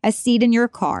seat in your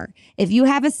car, if you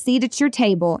have a seat at your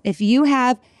table, they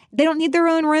don't need their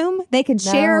own room. They can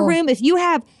share a room. If you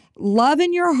have love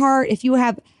in your heart, if you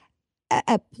have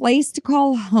a place to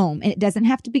call home, and it doesn't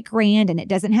have to be grand and it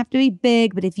doesn't have to be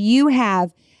big, but if you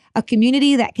have a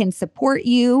community that can support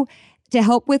you to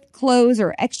help with clothes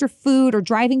or extra food or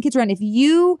driving kids around,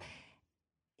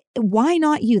 why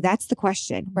not you? That's the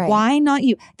question. Right. Why not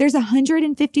you? There's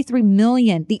 153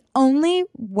 million. The only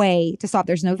way to solve,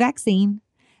 there's no vaccine.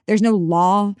 There's no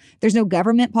law. There's no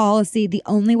government policy. The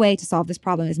only way to solve this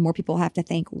problem is more people have to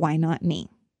think, why not me?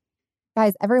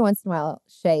 Guys, every once in a while,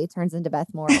 Shay turns into Beth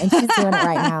Moore, and she's doing it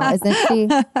right now, isn't she?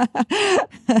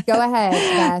 Go ahead,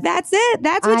 Beth. That's it.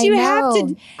 That's what you have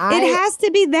to. It has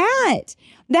to be that.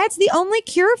 That's the only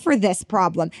cure for this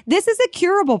problem. This is a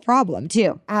curable problem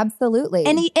too. Absolutely.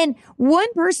 And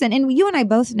one person, and you and I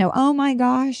both know, oh my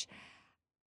gosh,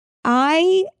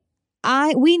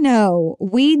 we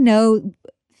know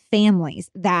families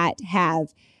that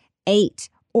have 8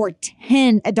 or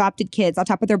 10 adopted kids on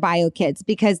top of their bio kids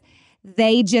because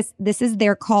this is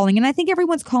their calling. And I think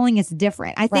everyone's calling is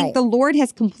different. I think the Lord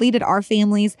has completed our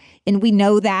families and we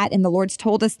know that. And the Lord's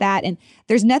told us that. And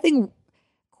there's nothing,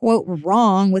 quote,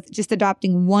 wrong with just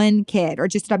adopting 1 kid or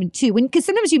just adopting 2. Because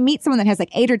sometimes you meet someone that has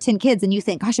like 8 or 10 kids and you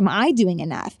think, gosh, am I doing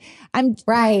enough?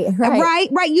 Right. You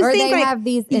or think they like, have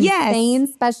these insane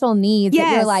special needs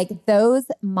that you're like, those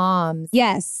moms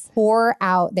pour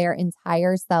out their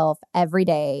entire self every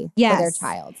day for their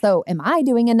child. So am I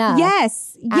doing enough?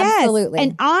 Yes. Absolutely.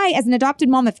 And I, as an adopted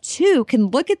mom of 2,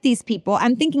 can look at these people.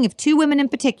 I'm thinking of 2 women in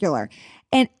particular.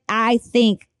 And I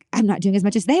think, I'm not doing as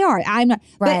much as they are. I'm not,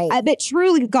 but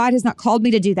truly God has not called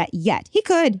me to do that yet. He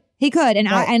could, and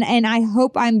I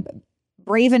hope I'm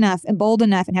brave enough and bold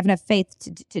enough and have enough faith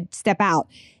to step out.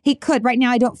 He could. Right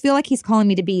now, I don't feel like he's calling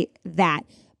me to be that.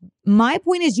 My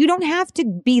point is, you don't have to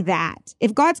be that.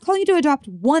 If God's calling you to adopt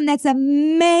 1, that's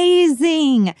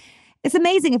amazing. It's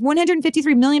amazing. If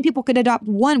 153 million people could adopt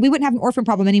 1, we wouldn't have an orphan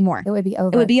problem anymore. It would be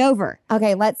over. It would be over.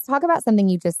 Okay, let's talk about something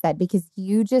you just said because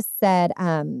you just said,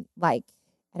 I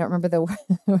don't remember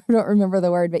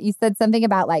the word, but you said something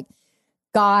about like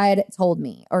God told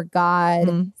me or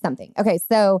God something. Okay,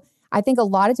 so I think a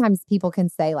lot of times people can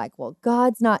say like, well,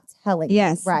 God's not telling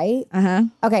me, right? Uh-huh.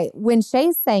 Okay, when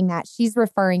Shay's saying that, she's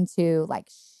referring to like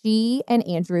she and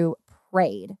Andrew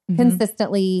prayed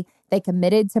consistently. They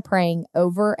committed to praying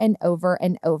over and over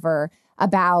and over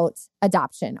about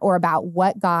adoption or about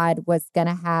what God was going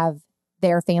to have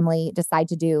their family decide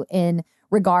to do in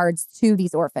regards to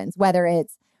these orphans, whether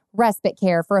it's respite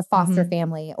care for a foster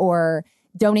family or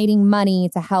donating money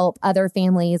to help other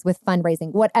families with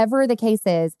fundraising, whatever the case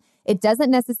is, it doesn't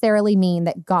necessarily mean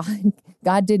that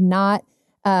God did not,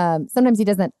 sometimes he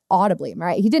doesn't audibly,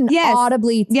 right? He didn't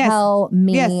audibly tell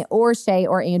me or Shay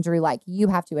or Andrew, like, you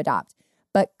have to adopt.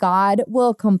 But God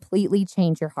will completely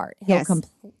change your heart. He'll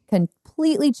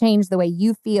completely change the way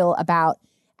you feel about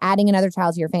adding another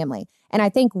child to your family. And I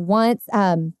think once,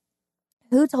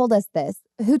 who told us this?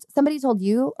 Somebody told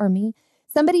you or me?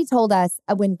 Somebody told us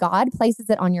when God places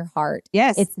it on your heart,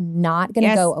 it's not going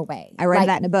to go away. I read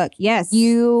that in a book. Yes.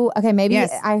 Maybe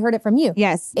I heard it from you.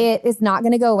 Yes. It is not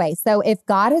going to go away. So if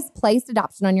God has placed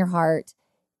adoption on your heart,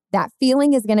 that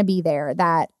feeling is going to be there.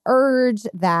 That urge,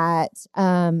 that,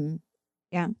 I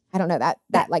don't know,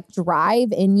 that like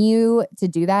drive in you to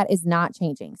do that is not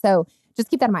changing. So just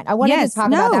keep that in mind. I wanted to talk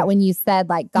about that when you said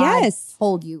like God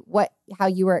told you how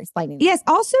you were explaining that. Yes.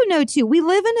 Also know too, we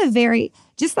live in a very,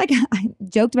 just like I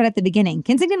joked about at the beginning,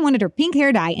 Kensington wanted her pink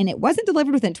hair dye and it wasn't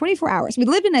delivered within 24 hours. We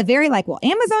lived in a very like, well,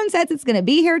 Amazon says it's going to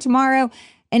be here tomorrow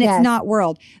and it's not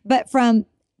world. But from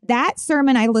that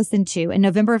sermon I listened to in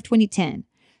November of 2010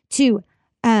 to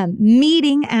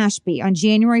meeting Ashby on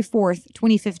January 4th,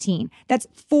 2015, that's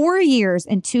 4 years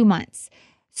and 2 months.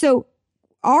 So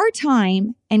our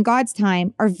time and God's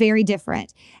time are very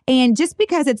different. And just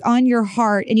because it's on your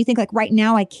heart and you think like right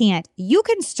now I can't, you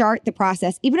can start the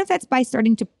process, even if that's by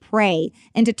starting to pray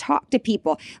and to talk to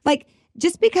people. Like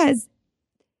just because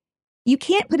you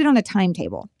can't put it on a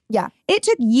timetable. Yeah. It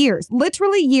took years,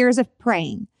 literally years of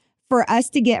praying for us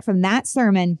to get from that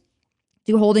sermon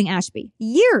to holding Ashby.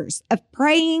 Years of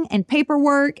praying and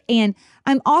paperwork. And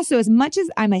I'm also, as much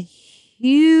as I'm a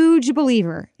huge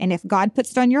believer, and if God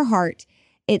puts it on your heart,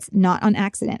 it's not on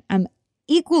accident. I'm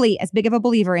equally as big of a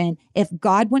believer in if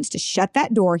God wants to shut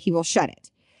that door, he will shut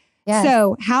it. Yes.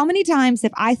 So how many times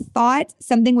have I thought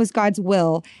something was God's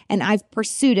will and I've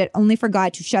pursued it only for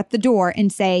God to shut the door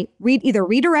and say, either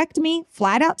redirect me,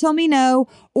 flat out tell me no,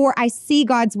 or I see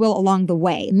God's will along the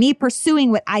way. Me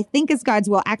pursuing what I think is God's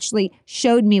will actually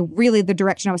showed me really the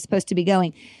direction I was supposed to be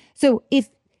going. So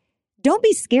don't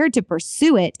be scared to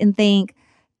pursue it and think,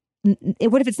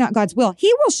 what if it's not God's will?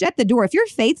 He will shut the door. If you're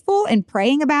faithful in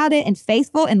praying about it and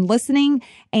faithful in listening,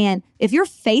 and if you're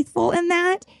faithful in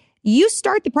that, you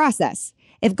start the process.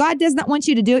 If God does not want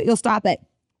you to do it, you'll stop it.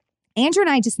 Andrew and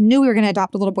I just knew we were going to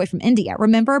adopt a little boy from India.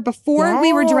 Remember, before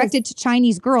we were directed to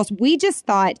Chinese girls, we just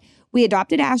thought we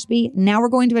adopted Ashby. Now we're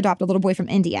going to adopt a little boy from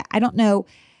India. I don't know.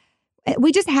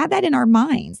 We just had that in our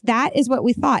minds. That is what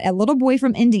we thought, a little boy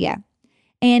from India.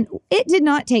 And it did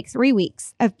not take 3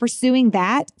 weeks of pursuing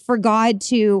that for God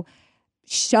to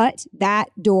shut that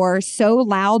door so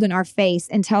loud in our face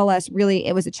and tell us really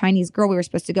it was a Chinese girl we were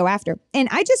supposed to go after. And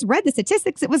I just read the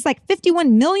statistics. It was like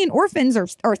 51 million orphans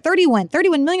or 31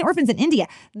 million orphans in India.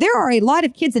 There are a lot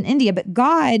of kids in India, but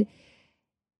God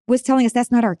was telling us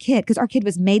that's not our kid because our kid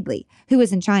was Maidley, who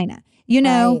was in China, you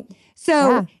know? Right.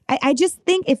 So I just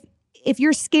think if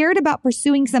you're scared about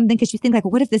pursuing something because you think like,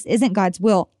 well, what if this isn't God's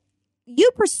will?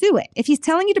 You pursue it. If he's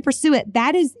telling you to pursue it,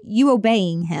 that is you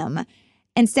obeying him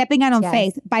and stepping out on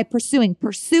faith by pursuing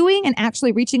and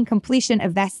actually reaching completion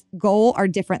of that goal are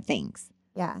different things.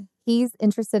 Yeah. He's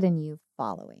interested in you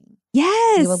following.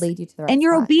 Yes. He will lead you to the right and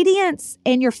your spot. Obedience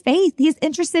and your faith. He's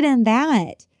interested in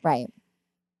that. Right.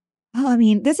 Oh, I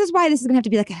mean, this is why this is going to have to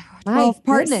be like a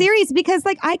 12-part series because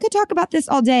like I could talk about this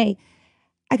all day.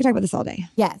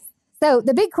 Yes. So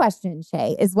the big question,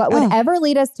 Shay, is what would ever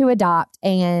lead us to adopt?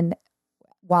 And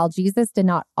while Jesus did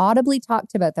not audibly talk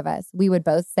to both of us, we would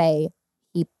both say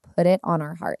he put it on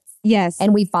our hearts. Yes.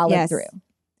 And we followed through.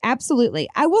 Absolutely.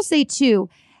 I will say too,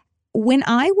 when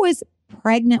I was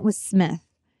pregnant with Smith,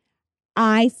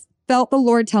 I felt the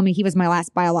Lord tell me he was my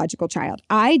last biological child.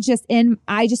 I just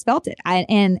felt it.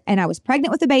 And I was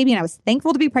pregnant with a baby and I was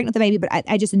thankful to be pregnant with a baby, but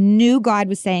I just knew God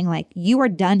was saying like, you are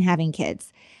done having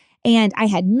kids. And I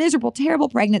had miserable, terrible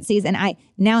pregnancies. And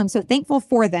now I'm so thankful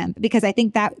for them because I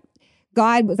think that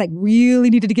God was like really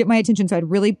needed to get my attention. So I'd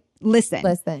really listen.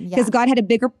 Because God had a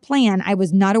bigger plan I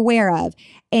was not aware of.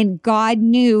 And God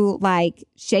knew like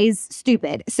Shay's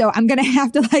stupid. So I'm going to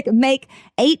have to like make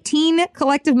 18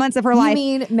 collective months of her life.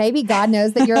 You mean maybe God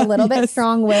knows that you're a little bit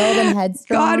strong-willed and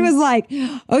headstrong? God was like,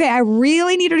 okay, I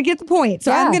really need her to get the point.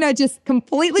 So I'm going to just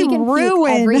completely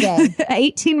ruin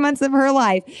 18 months of her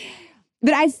life.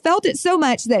 But I felt it so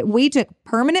much that we took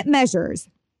permanent measures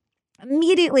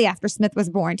immediately after Smith was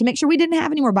born to make sure we didn't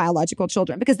have any more biological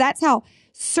children because that's how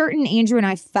certain Andrew and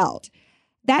I felt.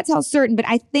 That's how certain. But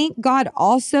I think God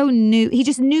also he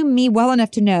just knew me well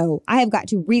enough to know I have got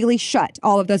to really shut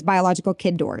all of those biological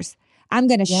kid doors. I'm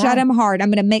going to shut them hard. I'm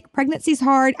going to make pregnancies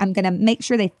hard. I'm going to make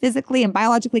sure they physically and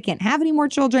biologically can't have any more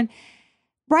children.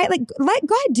 Right? Like, let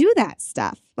God do that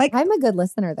stuff. Like, I'm a good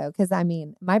listener, though, because I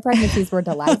mean, my pregnancies were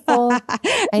delightful.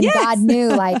 And God knew,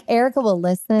 like, Erica will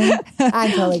listen.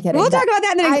 I'm totally kidding. We'll talk about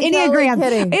that in the next Enneagram.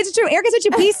 Totally it's true. Erica's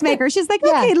such a peacemaker. She's like,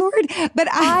 okay, Lord. But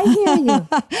I hear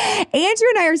you. Andrew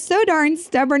and I are so darn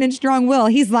stubborn and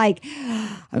strong-willed. He's like,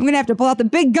 I'm going to have to pull out the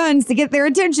big guns to get their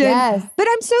attention. Yes. But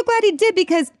I'm so glad he did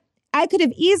because I could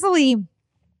have easily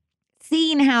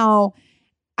seen how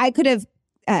I could have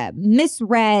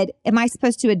misread, am I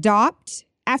supposed to adopt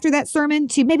after that sermon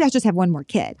to maybe I'll just have one more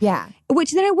kid. Yeah.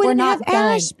 Which then I wouldn't have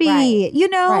Ashby. Right. You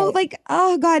know, like,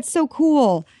 oh God, so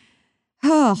cool.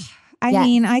 Oh, I Yes.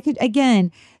 mean, I could,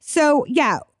 again. So,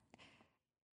 yeah.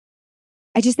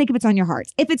 I just think if it's on your heart.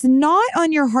 If it's not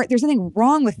on your heart, there's nothing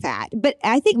wrong with that. But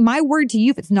I think my word to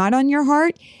you, if it's not on your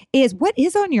heart, is what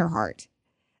is on your heart?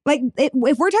 Like,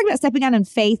 if we're talking about stepping out in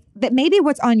faith, that maybe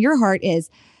what's on your heart is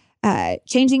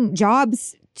changing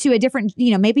jobs to a different,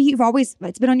 maybe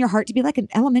it's been on your heart to be like an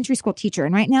elementary school teacher.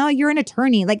 And right now you're an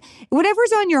attorney. Like,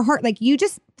 whatever's on your heart, like, you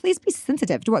just please be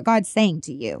sensitive to what God's saying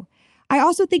to you. I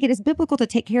also think it is biblical to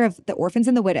take care of the orphans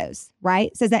and the widows,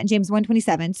 right? It says that in James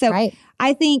 1:27. So Right.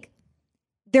 I think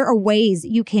there are ways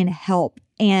you can help,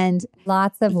 and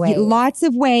Lots of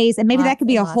ways. And maybe that could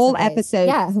be a whole episode.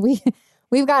 Yeah,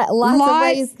 we've got lots of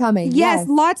ways coming. Yes,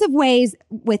 lots of ways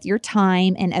with your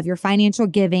time and of your financial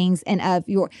givings and of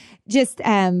your just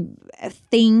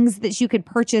things that you could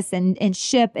purchase and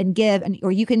ship and give,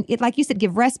 or you can, like you said,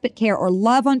 give respite care or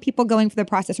love on people going through the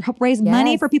process, or help raise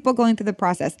money for people going through the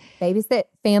process. Babysit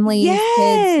families,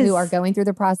 kids who are going through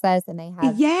the process, and they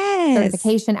have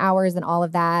certification hours and all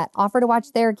of that. Offer to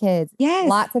watch their kids. Yes.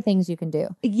 Lots of things you can do.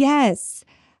 Yes.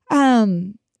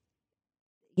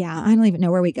 Yeah, I don't even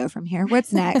know where we go from here.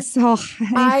 What's next?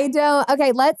 I don't.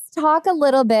 Okay, let's talk a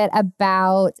little bit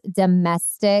about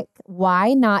domestic.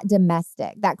 Why not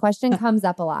domestic? That question comes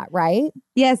up a lot, right?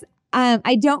 Yes.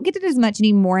 I don't get it as much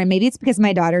anymore, and maybe it's because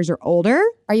my daughters are older.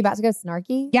 Are you about to go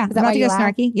snarky? Yeah, Is that I'm why about to you go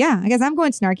laugh? snarky. Yeah, I guess I'm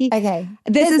going snarky. Okay.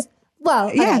 Go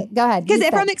ahead. Because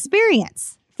from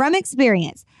experience. Wait,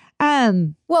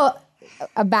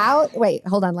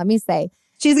 hold on. Let me say.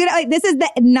 She's gonna this is the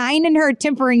 9 in her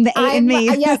tempering the 8 in me.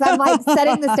 Yes, I'm like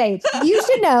setting the stage. You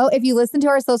should know, if you listen to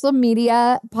our social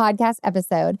media podcast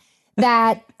episode,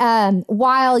 that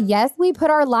while yes, we put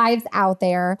our lives out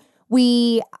there,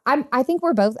 I think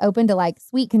we're both open to like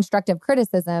sweet constructive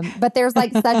criticism, but there's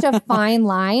like such a fine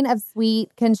line of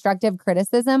sweet constructive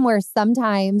criticism where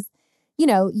sometimes,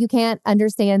 you can't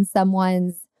understand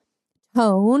someone's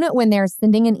tone when they're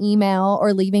sending an email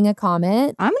or leaving a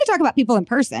comment. I'm going to talk about people in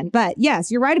person, but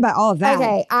yes, you're right about all of that.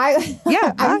 Okay,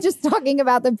 I'm just talking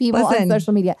about the people on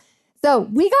social media. So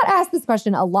we got asked this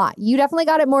question a lot. You definitely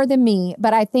got it more than me,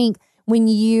 but I think when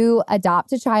you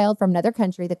adopt a child from another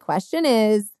country, the question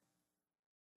is,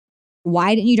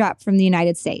 why didn't you adopt from the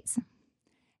United States?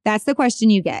 That's the question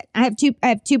you get. I have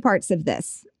two parts of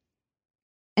this.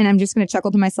 And I'm just going to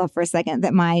chuckle to myself for a second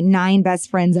that my 9 best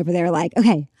friends over there are like,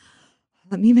 okay,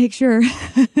 let me make sure.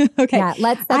 Okay. Yeah,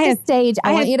 let's set the stage.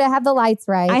 I want you to have the lights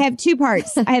right. I have 2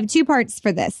 parts. I have 2 parts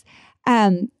for this.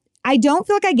 I don't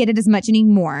feel like I get it as much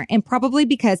anymore. And probably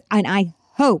because, and I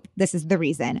hope this is the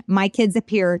reason, my kids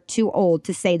appear too old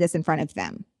to say this in front of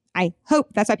them. I hope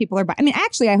that's why people are,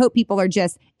 I hope people are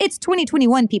just, it's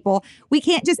 2021 people. We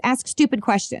can't just ask stupid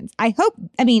questions. I don't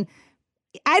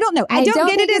know. I don't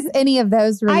get it as any of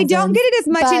those reasons. I don't get it as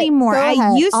much anymore.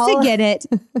 I used to get it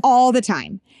all the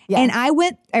time. Yes. And I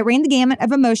ran the gamut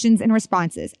of emotions and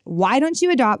responses. Why don't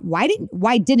you adopt? Why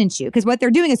didn't you? Because what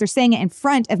they're doing is they're saying it in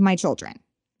front of my children.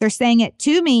 They're saying it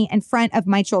to me in front of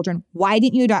my children. Why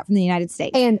didn't you adopt from the United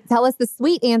States? And tell us the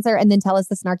sweet answer and then tell us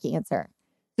the snarky answer.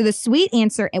 So the sweet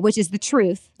answer, which is the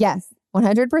truth. Yes.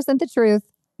 100% the truth.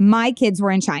 My kids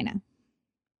were in China.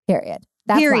 Period.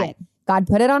 That's Period. Why. God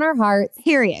put it on our hearts.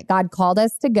 Period. God called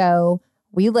us to go.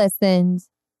 We listened.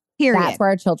 Period. That's where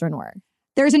our children were.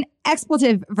 There's an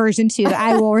expletive version too that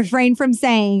I will refrain from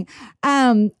saying.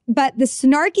 But the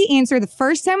snarky answer, the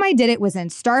first time I did it was in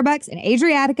Starbucks in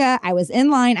Adriatica. I was in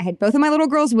line. I had both of my little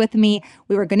girls with me.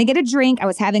 We were going to get a drink. I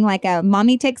was having like a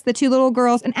mommy takes the 2 little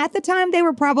girls. And at the time they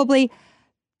were probably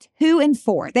 2 and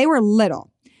 4. They were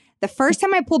little. The first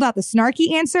time I pulled out the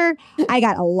snarky answer, I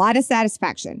got a lot of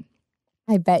satisfaction.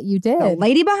 I bet you did. The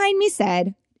lady behind me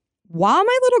said, while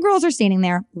my little girls are standing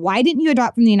there, why didn't you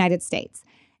adopt from the United States?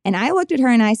 And I looked at her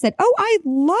and I said, oh, I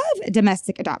love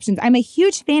domestic adoptions. I'm a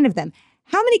huge fan of them.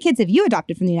 How many kids have you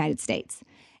adopted from the United States?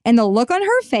 And the look on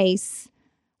her face,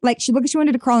 like she looked like she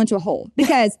wanted to crawl into a hole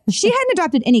because she hadn't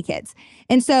adopted any kids.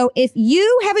 And so if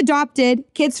you have adopted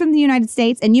kids from the United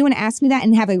States and you want to ask me that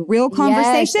and have a real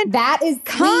conversation, yes, that is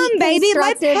come, baby,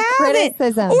 let's have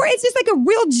criticism. it. Or it's just like a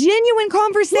real genuine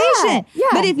conversation. Yeah.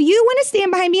 But if you want to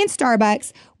stand behind me in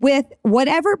Starbucks with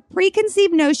whatever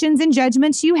preconceived notions and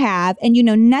judgments you have, and you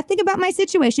know nothing about my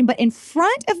situation, but in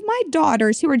front of my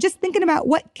daughters who are just thinking about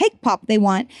what cake pop they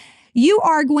want, you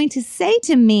are going to say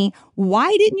to me,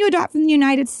 why didn't you adopt from the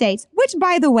United States? Which,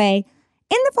 by the way,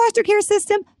 in the foster care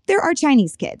system, there are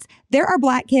Chinese kids, there are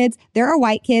Black kids, there are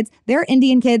white kids, there are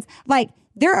Indian kids. Like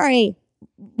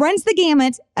runs the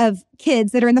gamut of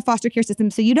kids that are in the foster care system.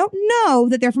 So you don't know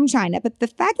that they're from China. But the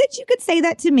fact that you could say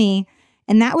that to me,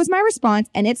 and that was my response,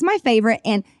 and it's my favorite,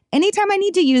 and anytime I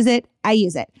need to use it, I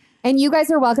use it. And you guys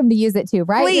are welcome to use it too,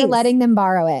 right? Please. You're letting them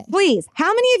borrow it. Please,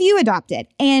 how many of you adopted?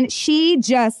 And she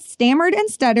just stammered and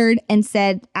stuttered and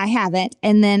said, I haven't.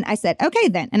 And then I said, okay,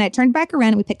 then. And I turned back around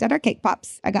and we picked out our cake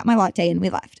pops. I got my latte and we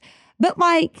left. But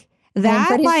like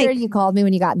that, I'm pretty sure you called me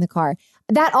when you got in the car.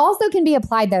 That also can be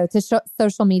applied, though, to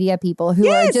social media people who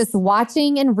are just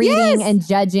watching and reading and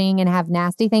judging and have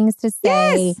nasty things to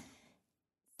say. Yes.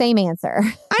 Same answer.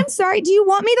 I'm sorry. Do you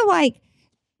want me to like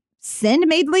send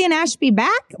Madeley and Ashby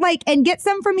back and get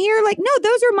some from here? Like, no,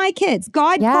 those are my kids.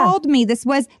 God called me. This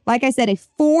was, like I said, a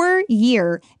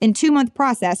 4-year and 2-month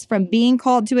process from being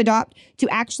called to adopt to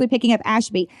actually picking up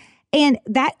Ashby. And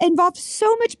that involved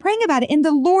so much praying about it. And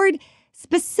the Lord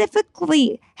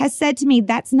specifically has said to me,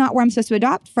 that's not where I'm supposed to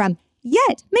adopt from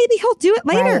yet. Maybe he'll do it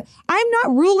later. Right. I'm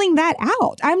not ruling that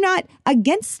out. I'm not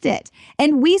against it.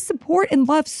 And we support and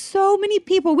love so many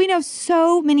people. We know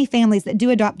so many families that do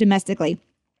adopt domestically.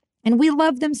 And we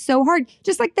love them so hard,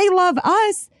 just like they love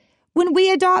us when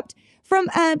we adopt from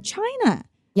China.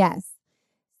 Yes.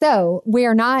 So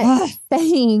we're not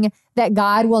saying that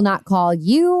God will not call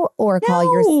you or call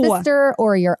your sister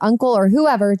or your uncle or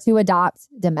whoever to adopt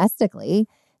domestically.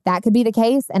 That could be the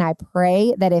case. And I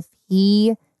pray that if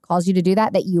he calls you to do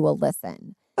that, that you will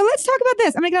listen. But let's talk about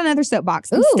this. I'm going to get on another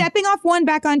soapbox. I'm stepping off one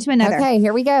back onto another. Okay,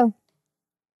 here we go.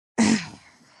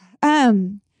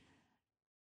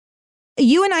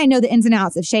 You and I know the ins and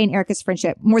outs of Shay and Erica's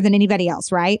friendship more than anybody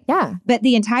else, right? Yeah. But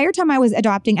the entire time I was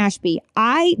adopting Ashby,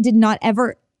 I did not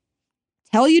ever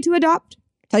tell you to adopt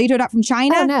from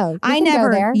China. Oh, no. I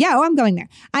never. I'm going there.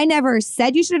 I never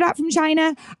said you should adopt from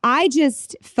China. I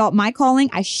just felt my calling.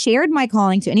 I shared my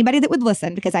calling to anybody that would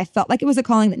listen because I felt like it was a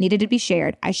calling that needed to be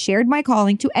shared. I shared my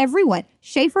calling to everyone.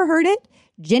 Schaefer heard it.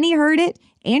 Jenny heard it.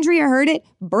 Andrea heard it.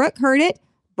 Brooke heard it.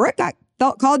 Brooke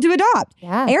felt called to adopt.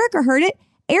 Yeah. Erica heard it.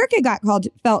 Erica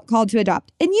felt called to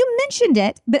adopt. And you mentioned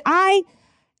it, but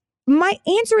my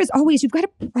answer is always, you've got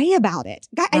to pray about it.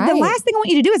 God, the last thing I want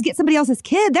you to do is get somebody else's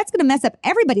kid. That's going to mess up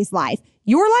everybody's life,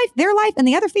 your life, their life, and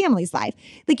the other family's life.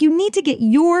 Like, you need to get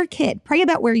your kid. Pray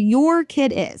about where your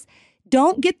kid is.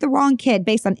 Don't get the wrong kid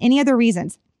based on any other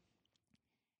reasons.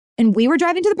 And we were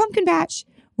driving to the pumpkin patch.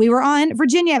 We were on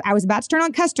Virginia. I was about to turn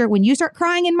on Custer when you start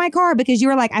crying in my car because you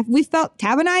were like,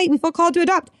 Tab and I felt called to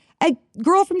adopt a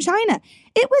girl from China.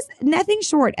 It was nothing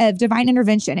short of divine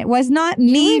intervention. It was not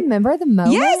me. You remember the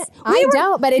moment? Yes. I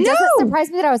don't, but it doesn't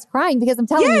surprise me that I was crying because I'm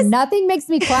telling you, nothing makes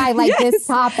me cry like this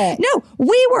topic. No,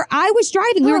 I was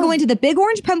driving. We were going to the Big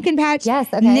Orange Pumpkin Patch. Yes,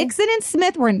 okay. Nixon and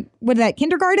Smith were in that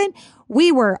kindergarten.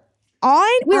 We were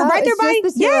right there by.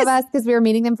 Just the two of us because we were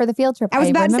meeting them for the field trip. I was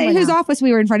about to say whose office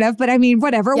we were in front of, but I mean,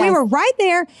 whatever. Yes. We were right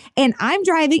there and I'm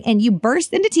driving and you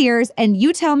burst into tears and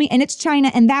you tell me, and it's China.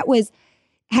 And that was,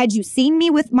 had you seen me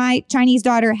with my Chinese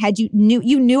daughter, you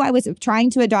knew I was trying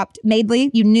to adopt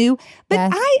Madeley, you knew,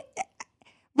 but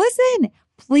listen,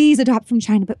 please adopt from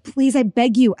China, but please, I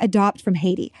beg you, adopt from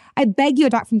Haiti. I beg you,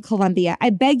 adopt from Colombia. I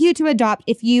beg you to adopt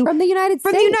from the United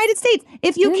States.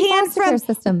 If you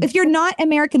can if you're not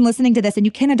American listening to this and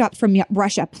you can adopt from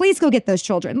Russia, please go get those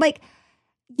children. Like,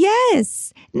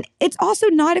 yes. It's also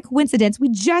not a coincidence. We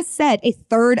just said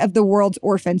 1/3 of the world's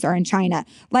orphans are in China.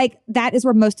 Like, that is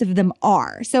where most of them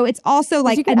are. So it's also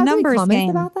like a numbers game.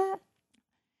 About that?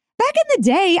 Back in the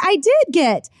day, I did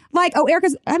get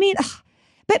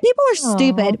but people are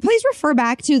stupid. Please refer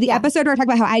back to the episode where I talked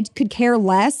about how I could care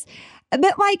less.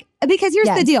 But because here's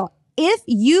the deal. If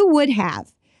you would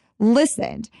have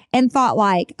listened and thought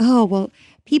like, oh, well,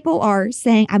 people are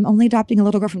saying I'm only adopting a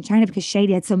little girl from China because Shay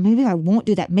did, so maybe I won't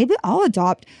do that. Maybe I'll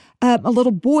adopt a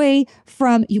little boy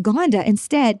from Uganda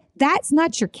instead. That's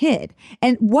not your kid.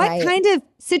 And what kind of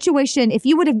situation, if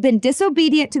you would have been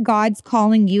disobedient to God's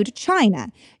calling you to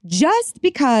China, just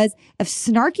because of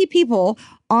snarky people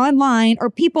online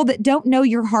or people that don't know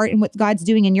your heart and what God's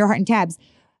doing in your heart and Tabs,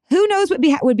 who knows what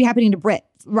would be happening to Britt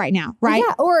right now, right?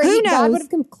 Yeah, or who knows? God would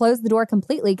have closed the door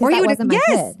completely because that wasn't my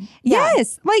kid.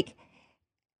 Yes,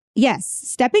 yes,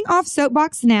 stepping off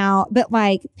soapbox now, but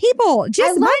people,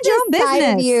 just mind your own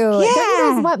business. Of you. Yeah. Don't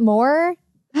you guys want more?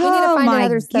 We need to find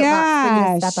another soapbox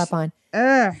for you to step up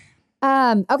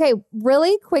on. Okay,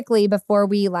 really quickly before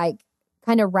we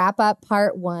kind of wrap up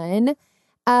part 1.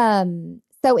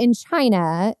 So in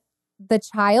China, the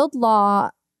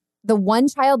one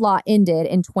child law ended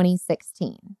in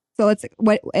 2016. So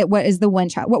what is the one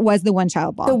child? What was the one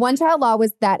child law? The one child law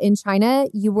was that in China,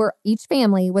 each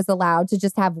family was allowed to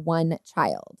just have one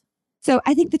child. So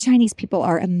I think the Chinese people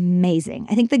are amazing.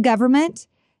 I think the government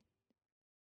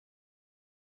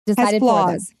decided has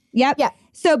flaws. Yep. Yeah.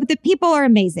 So, but the people are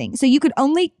amazing. So you could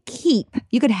only keep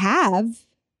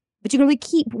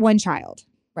one child.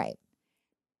 Right.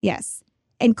 Yes.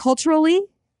 And culturally,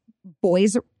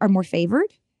 boys are more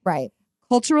favored. Right.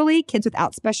 Culturally, kids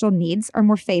without special needs are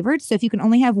more favored. So if you can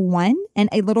only have one and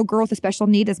a little girl with a special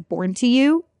need is born to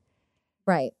you.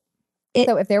 Right.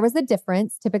 So if there was a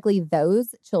difference, typically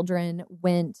those children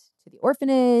went to the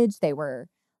orphanage, they were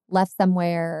left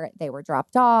somewhere, they were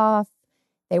dropped off,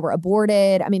 they were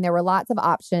aborted. I mean, there were lots of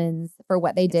options for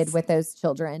what they did with those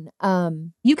children.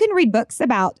 You can read books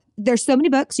about, there's so many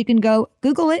books, you can go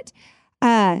Google it.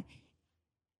 The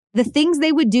things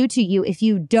they would do to you if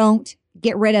you don't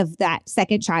get rid of that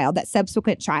second child, that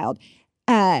subsequent child.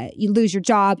 You lose your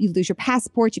job, you lose your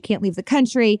passport, you can't leave the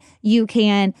country. You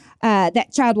can,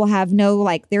 that child will have no,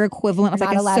 like their equivalent of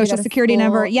like a social security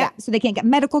number. Yeah. So they can't get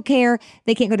medical care.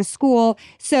 They can't go to school.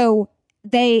 So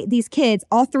these kids,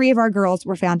 all three of our girls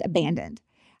were found abandoned.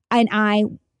 And I,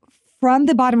 from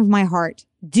the bottom of my heart,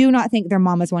 do not think their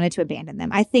mamas wanted to abandon them.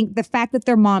 I think the fact that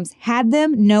their moms had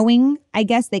them, knowing, I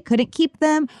guess they couldn't keep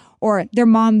them, or their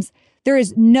moms, there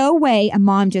is no way a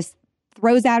mom just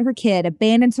throws out her kid,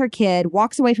 abandons her kid,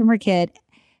 walks away from her kid.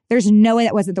 There's no way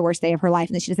that wasn't the worst day of her life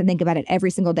and that she doesn't think about it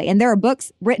every single day. And there are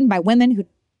books written by women who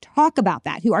talk about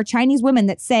that, who are Chinese women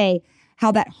that say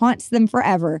how that haunts them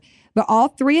forever. But all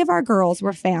three of our girls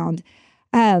were found.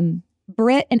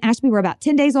 Britt and Ashby were about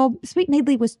 10 days old. Sweet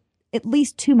Maidley was at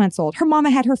least 2 months old. Her mama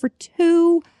had her for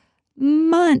 2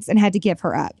 months and had to give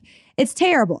her up. It's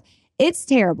terrible. It's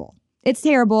terrible. It's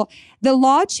terrible. The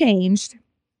law changed.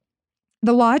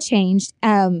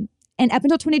 And up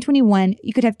until 2021,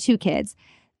 you could have 2 kids.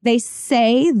 They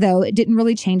say, though, it didn't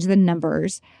really change the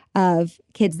numbers of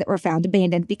kids that were found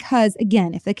abandoned because,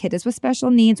 again, if the kid is with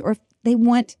special needs or if they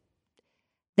want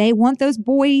those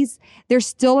boys, they're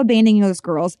still abandoning those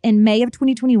girls. In May of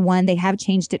 2021, they have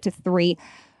changed it to 3.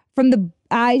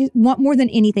 I want more than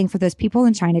anything for those people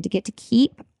in China to get to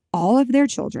keep all of their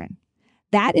children.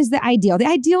 That is the ideal. The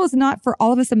ideal is not for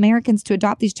all of us Americans to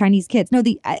adopt these Chinese kids. No,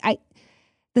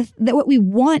 what we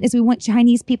want is we want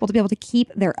Chinese people to be able to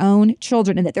keep their own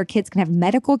children and that their kids can have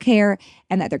medical care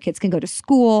and that their kids can go to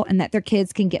school and that their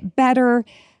kids can get better.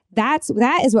 That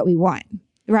is what we want,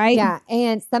 right? Yeah.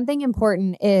 And something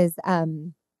important is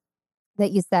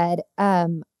that you said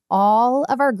all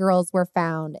of our girls were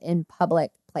found in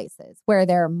public places where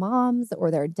their moms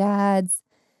or their dads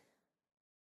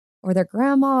or their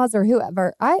grandmas or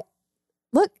whoever.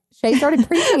 Look, Shay started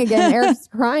preaching again. Eric's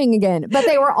crying again. But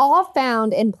they were all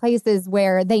found in places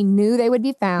where they knew they would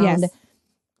be found. Yes.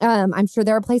 I'm sure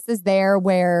there are places there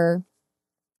where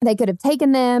they could have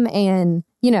taken them and,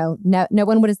 no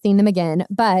one would have seen them again.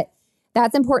 But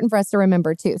that's important for us to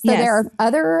remember, too. So there are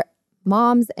other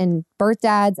moms and birth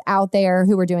dads out there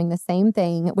who are doing the same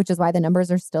thing, which is why the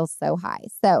numbers are still so high.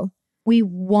 So we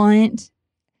want,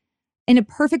 in a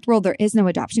perfect world, there is no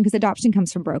adoption because adoption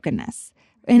comes from brokenness.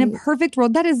 In a perfect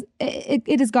world, that is,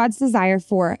 it is God's desire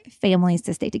for families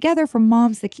to stay together, for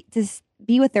moms to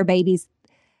be with their babies.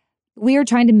 We are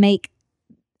trying to make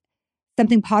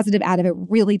something positive out of a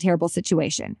really terrible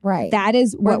situation. Right. That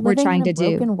is what we're trying to do.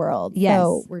 In a broken world. Yes.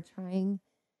 So we're trying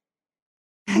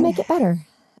to make it better.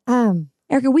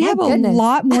 Erica, we have a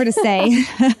lot more to say.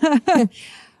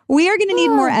 We are going to need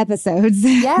more episodes.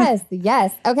 Yes.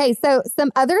 Okay, so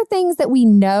some other things that we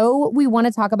know we want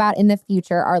to talk about in the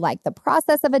future are like the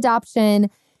process of adoption.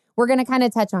 We're going to kind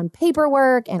of touch on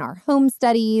paperwork and our home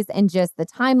studies and just the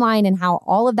timeline and how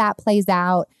all of that plays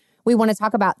out. We want to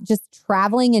talk about just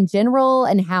traveling in general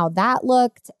and how that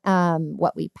looked,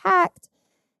 what we packed.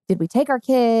 Did we take our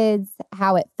kids?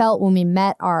 How it felt when we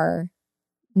met our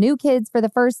new kids for the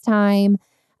first time.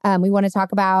 We want to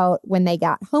talk about when they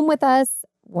got home with us,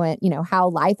 how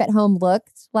life at home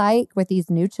looked like with these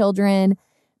new children,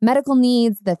 medical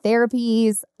needs, the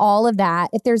therapies, all of that.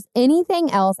 If there's anything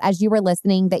else as you were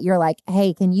listening that you're like,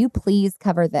 hey, can you please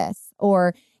cover this?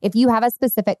 Or if you have a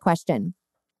specific question,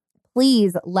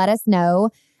 please let us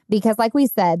know. Because like we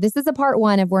said, this is a part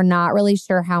 1 if we're not really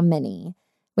sure how many.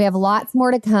 We have lots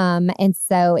more to come. And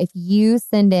so if you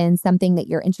send in something that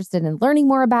you're interested in learning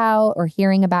more about or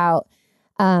hearing about,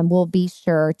 we'll be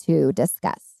sure to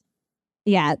discuss.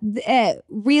 Yeah,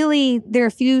 really, there are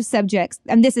a few subjects,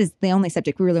 and this is the only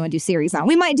subject we really want to do series on.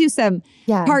 We might do some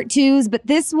part 2s, but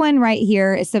this one right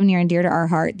here is so near and dear to our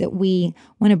heart that we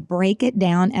want to break it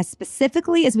down as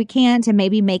specifically as we can to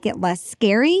maybe make it less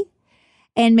scary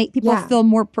and make people feel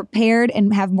more prepared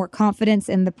and have more confidence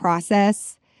in the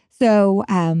process. So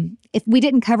if we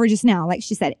didn't cover just now, like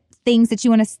she said, things that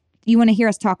you want to hear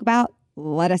us talk about,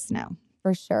 let us know.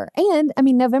 For sure. And I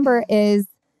mean, November is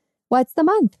what's the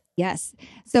month? Yes.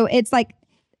 So it's like,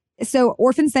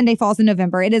 Orphan Sunday falls in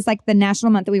November. It is like the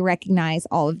national month that we recognize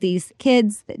all of these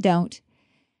kids that don't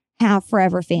have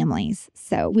forever families.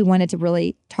 So we wanted to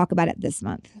really talk about it this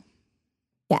month.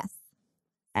 Yes.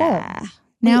 So,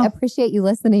 Now, we appreciate you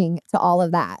listening to all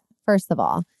of that, first of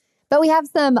all. But we have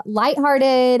some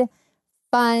lighthearted,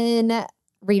 fun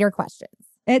reader questions.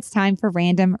 it's time for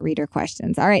random reader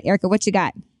questions. All right, Erica, what you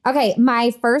got? Okay,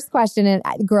 my first question, and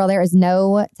girl, there is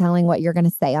no telling what you're going to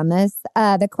say on this.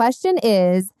 The question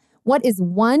is, what is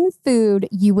one food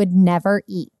you would never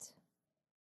eat?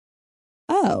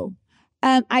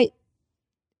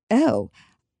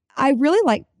 I really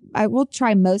like, I will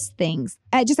try most things.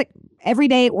 Just like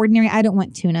everyday, ordinary, I don't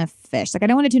want tuna fish. Like I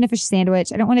don't want a tuna fish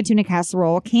sandwich. I don't want a tuna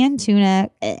casserole. Canned tuna.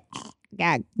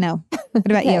 Gag. No. What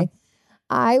about you?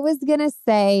 I was going to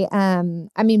say,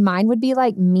 mine would be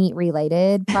like meat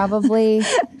related, probably.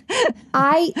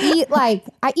 I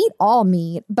eat all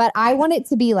meat, but I want it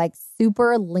to be like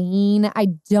super lean. I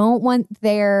don't want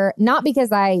not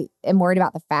because I am worried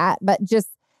about the fat, but just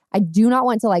I do not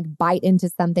want to like bite into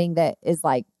something that is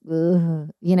like, ugh,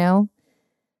 you know?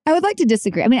 I would like to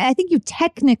disagree. I mean, I think you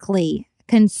technically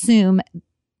consume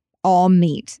all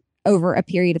meat over a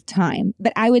period of time.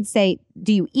 But I would say,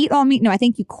 do you eat all meat? No, I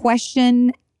think you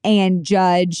question and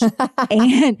judge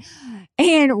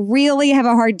and really have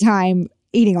a hard time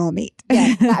eating all meat.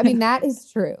 Yeah, I mean, that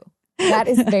is true. That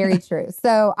is very true.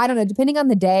 So I don't know, depending on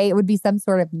the day, it would be some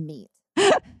sort of meat.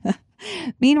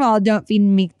 Meanwhile, don't feed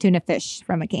me tuna fish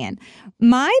from a can.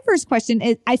 My first question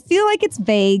is, I feel like it's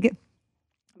vague,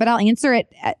 but I'll answer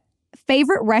it.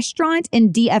 Favorite restaurant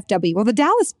in DFW? Well, the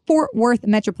Dallas-Fort Worth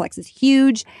Metroplex is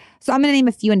huge. So I'm going to name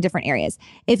a few in different areas.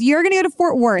 If you're going to go to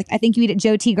Fort Worth, I think you eat at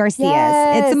Joe T. Garcia's.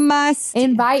 Yes. It's a must.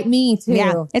 Invite me too.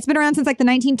 Yeah. It's been around since like the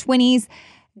 1920s.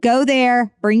 Go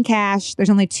there, bring cash. There's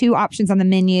only 2 options on the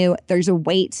menu. There's a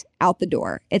wait out the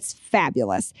door. It's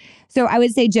fabulous. So I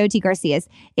would say Joe T. Garcia's.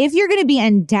 If you're going to be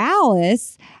in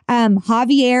Dallas,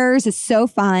 Javier's is so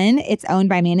fun. It's owned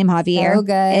by a man named Javier. So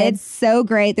good. It's so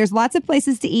great. There's lots of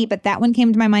places to eat, but that one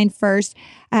came to my mind first.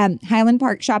 Highland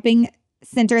Park Shopping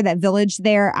Center, that village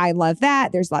there, I love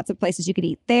that. There's lots of places you could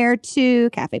eat there too.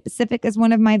 Cafe Pacific is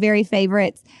one of my very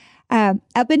favorites.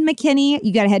 Up in McKinney,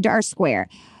 you got to head to our square.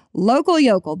 Local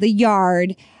Yokel, The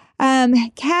Yard,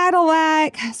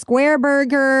 Cadillac, Square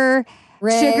Burger,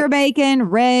 Rick's, Sugar Bacon,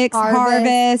 Rick's,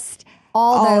 Harvest.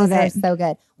 All those are so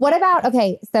good. What about,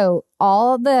 okay, so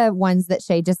all the ones that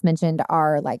Shay just mentioned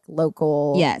are like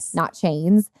local, Yes, not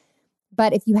chains.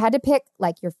 But if you had to pick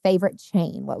like your favorite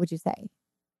chain, what would you say?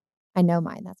 I know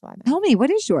mine. That's why I'm Tell me, what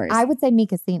is yours? I would say Mi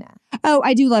Casina. Oh,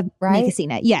 I do love Right? Mi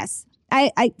Casina. Yes.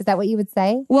 Is that what you would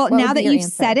say? Well, What now would be that your you've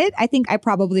answer? said it, I think I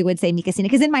probably would say Mi Casina.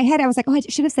 Because in my head, I was like, oh, I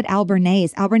should have said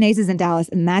Albernaise. Albernaise is in Dallas,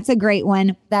 and that's a great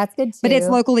one. That's good too. But it's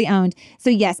locally owned. So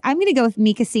yes, I'm going to go with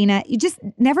Mi Casina. It just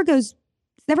never goes,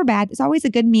 it's never bad. It's always a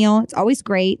good meal. It's always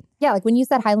great. Yeah, like when you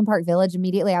said Highland Park Village,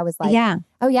 immediately I was like, Yeah.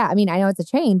 oh yeah. I mean, I know it's a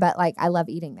chain, but like I love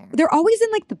eating there. They're always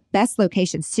in like the best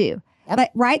locations too. Yep.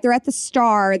 But right, they're at the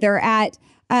Star. They're at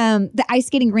the ice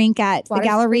skating rink at Waters the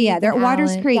Galleria. Creek They're at and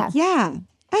Waters Allen. Creek. Yeah. Yeah.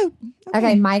 Oh,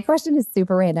 Okay, my question is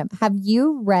super random. Have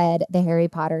you read the Harry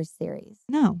Potter series?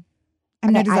 No. I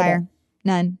have no Okay, desire. either.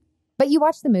 None. But you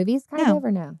watch the movies kind No. of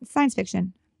or no? It's science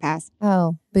fiction. Pass.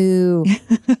 Oh, boo.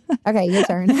 Okay, your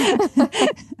turn.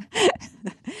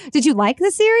 Did you like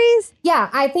the series? Yeah,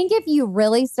 I think if you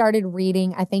really started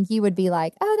reading, I think you would be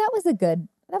like, oh, that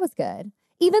was good.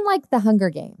 Even like the Hunger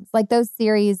Games, like those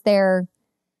series, Here's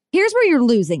where you're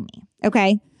losing me.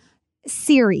 Okay.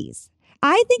 Series.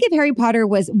 I think if Harry Potter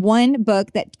was one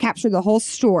book that captured the whole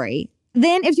story,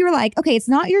 then if you were like, okay, it's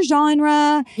not your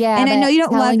genre, yeah. and I but know you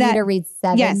don't love telling that. you to read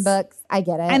 7 Yes. books. I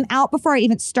get it. I'm out before I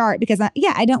even start because I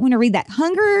don't want to read that.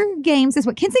 Hunger Games is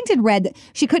what Kensington read.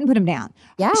 She couldn't put them down.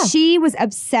 Yeah. She was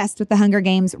obsessed with the Hunger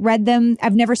Games, read them.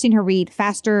 I've never seen her read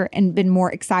faster and been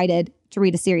more excited to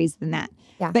read a series than that.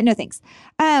 Yeah. But no thanks.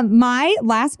 My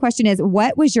last question is,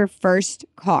 what was your first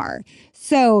car?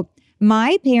 So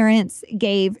my parents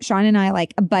gave Sean and I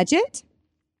like a budget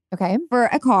Okay. for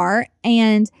a car.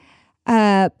 And,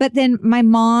 but then my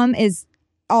mom is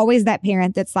always that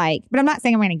parent that's like, but I'm not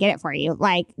saying I'm going to get it for you.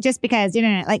 Like, just because,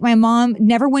 like my mom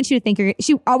never wants you to think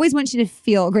she always wants you to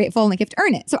feel grateful and like you have to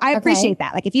earn it. So I appreciate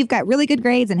that. Like if you've got really good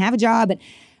grades and have a job, and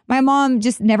my mom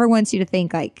just never wants you to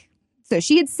think like, so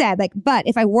she had said like, but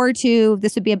if I were to,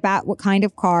 this would be about what kind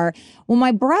of car? Well,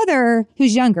 my brother,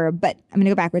 who's younger, but I'm going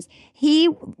to go backwards. He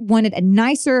wanted a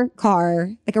nicer car,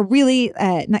 like a really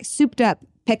nice souped up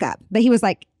pickup. But he was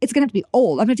like, it's going to have to be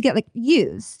old. I'm going to have to get like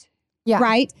used. Yeah.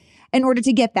 Right. In order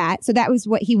to get that. So that was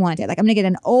what he wanted. Like, I'm going to get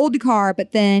an old car,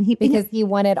 but then Because he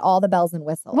wanted all the bells and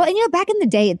whistles. well, and back in the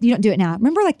day, you don't do it now.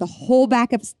 Remember, like the whole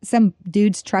back of some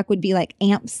dude's truck would be like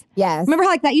amps. Yes. Remember how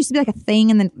like that used to be like a thing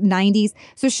in the 90s?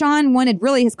 So Sean wanted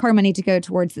really his car money to go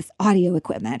towards this audio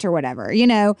equipment or whatever,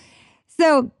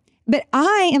 So, but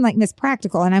I am like Miss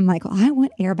Practical, and I'm like, well, I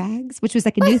want airbags, which was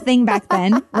like a new thing back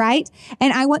then, right?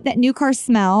 And I want that new car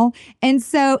smell. And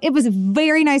so it was a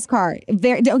very nice car.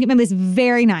 Don't get me wrong, it was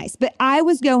very nice. But I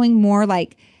was going more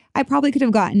like, I probably could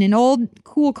have gotten an old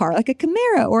cool car, like a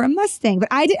Camaro or a Mustang, but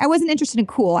I wasn't interested in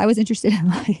cool. I was interested in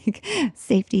like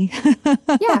safety.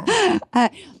 Yeah.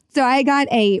 So I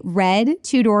got a red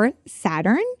 2-door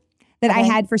Saturn that I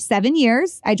had for 7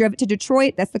 years. I drove it to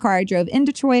Detroit. That's the car I drove in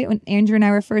Detroit when Andrew and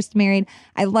I were first married.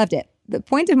 I loved it. The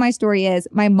point of my story is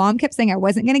my mom kept saying I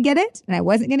wasn't going to get it, and I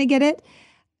wasn't going to get it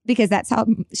because that's how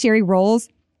Sherry rolls.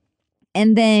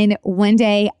 And then one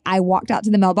day I walked out to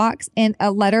the mailbox and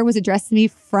a letter was addressed to me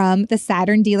from the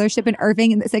Saturn dealership in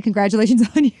Irving, and it said, "Congratulations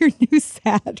on your new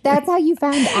Saturn." That's how you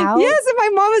found out? Yes. And my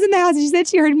mom was in the house and she said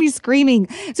she heard me screaming.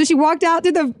 So she walked out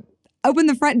to opened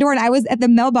the front door, and I was at the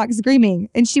mailbox screaming.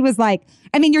 And she was like,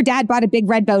 I mean, your dad bought a big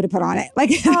red bow to put on it. Like,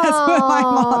 that's what my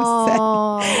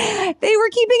mom said. They were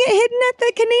keeping it hidden at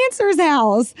the Canancer's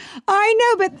house. I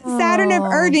know, but Saturn of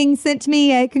Irving sent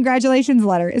me a congratulations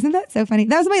letter. Isn't that so funny?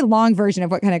 That was my long version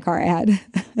of what kind of car I had.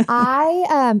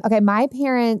 My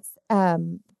parents,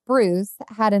 Bruce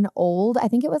had an old, I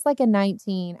think it was like a I'm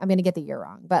going to get the year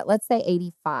wrong, but let's say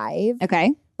 85.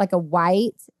 Okay. Like a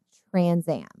white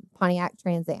Pontiac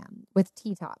Trans Am with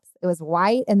T-tops. It was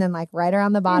white, and then like right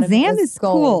around the bottom. Trans Am is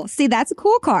gold. cool. See, that's a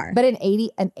cool car. But an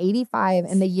 85,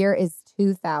 and the year is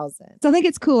 2000. So I think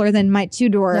it's cooler than my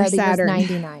 2-door Saturn.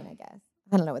 99, I guess.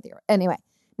 I don't know what the year. Anyway,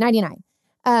 99.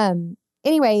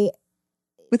 Anyway,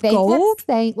 with they gold? kept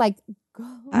saying like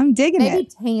gold. I'm digging maybe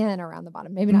it. Tan around the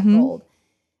bottom, maybe not gold.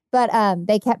 But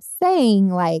they kept saying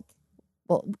like,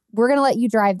 well, we're gonna let you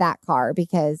drive that car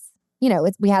because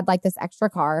we had like this extra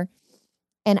car.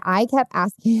 And I kept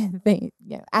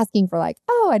asking for like,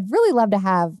 oh, I'd really love to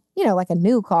have, like a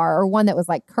new car or one that was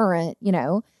like current,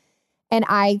 And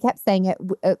I kept saying it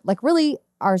like really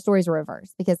our stories are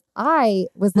reversed because I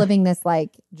was living this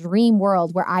like dream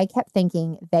world where I kept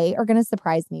thinking they are going to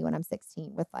surprise me when I'm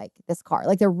 16 with like this car.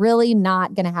 Like they're really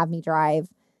not going to have me drive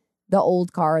the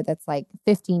old car that's like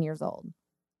 15 years old.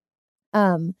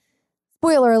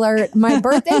 Spoiler alert, my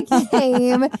birthday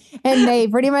came and they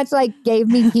pretty much like gave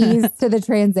me keys to the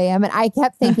Trans Am. And I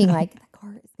kept thinking like, the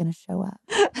car is going to show up.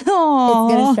 Aww.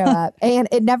 It's going to show up. And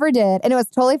it never did. And it was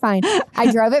totally fine.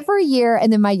 I drove it for a year.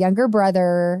 And then my younger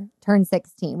brother turned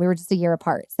 16. We were just a year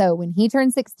apart. So when he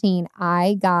turned 16,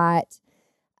 I got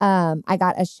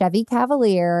a Chevy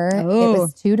Cavalier. Oh. It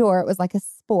was 2-door. It was like a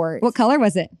sport. What color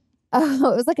was it?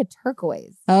 Oh, it was like a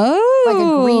turquoise. Oh, like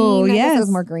a green. I guess yes. it was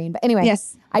more green. But anyway,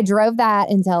 yes. I drove that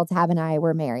until Tab and I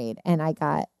were married, and I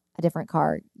got a different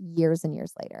car years and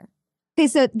years later. Okay,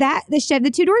 so the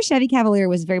 2-door Chevy Cavalier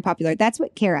was very popular. That's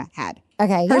what Kara had.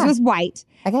 Okay, hers was white.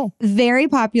 Okay, very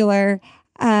popular.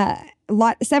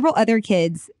 Several other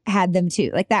kids had them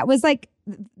too. Like that was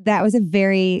a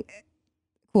very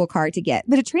cool car to get.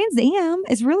 But a Trans Am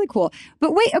is really cool.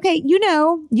 But wait, okay,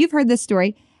 you've heard this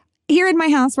story. Here in my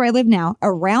house where I live now,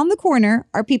 around the corner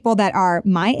are people that are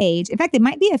my age. In fact, they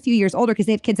might be a few years older because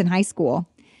they have kids in high school.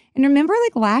 And remember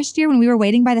like last year when we were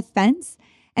waiting by the fence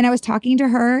and I was talking to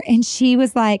her and she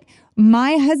was like,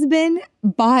 my husband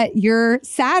bought your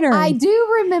Saturn. I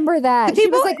do remember that. She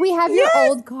was like, we have your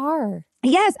old car.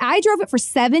 Yes, I drove it for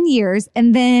 7 years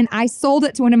and then I sold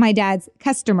it to one of my dad's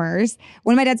customers.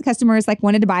 One of my dad's customers like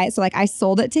wanted to buy it. So like I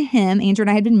sold it to him. Andrew and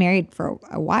I had been married for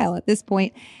a while at this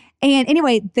point. And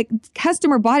anyway, the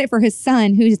customer bought it for his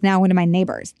son, who's now one of my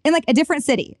neighbors in like a different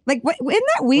city. Like, what, isn't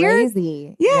that weird?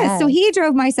 Crazy. Yeah. Yes. So he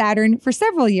drove my Saturn for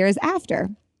several years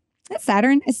after. That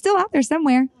Saturn is still out there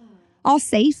somewhere, all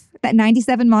safe. That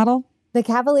 97 model. The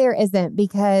Cavalier isn't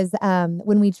because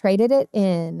when we traded it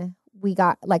in, we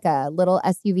got like a little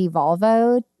SUV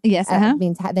Volvo. Yes.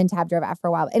 Then Tab drove it for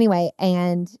a while. But anyway,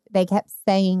 and they kept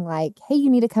saying like, hey,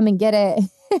 you need to come and get it.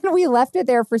 And we left it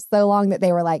there for so long that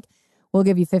they were like, we'll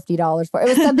give you $50 for it. It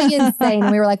was something insane.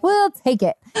 And we were like, we'll take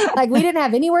it. Like we didn't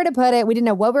have anywhere to put it. We didn't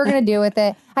know what we were going to do with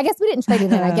it. I guess we didn't trade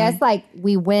it in. I guess like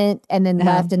we went and then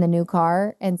left in the new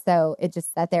car. And so it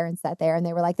just sat there. And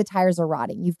they were like, the tires are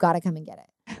rotting. You've got to come and get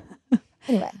it.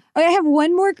 Anyway. Oh, I have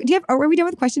one more. Are we done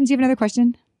with questions? Do you have another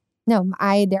question? No,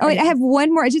 I have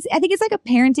one more. I think it's like a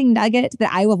parenting nugget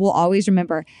that I will always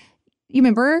remember. You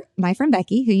remember my friend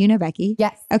Becky, who you know Becky?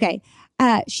 Yes. Okay.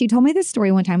 She told me this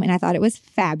story one time and I thought it was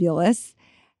fabulous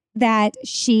that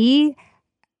she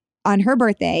on her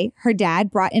birthday, her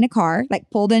dad brought in a car, like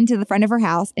pulled into the front of her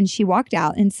house, and she walked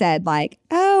out and said, like,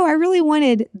 oh, I really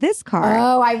wanted this car.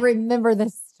 Oh, I remember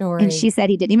this story. And she said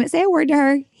he didn't even say a word to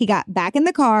her. He got back in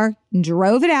the car,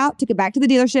 drove it out, took it back to the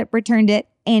dealership, returned it,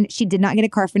 and she did not get a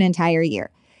car for an entire year.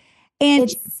 And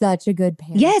it's such a good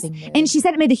parenting yes, move. and she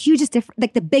said it made the hugest difference,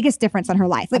 like the biggest difference on her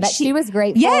life. Like I bet she was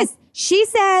grateful. Yes, she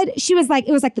said she was like,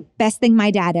 it was like the best thing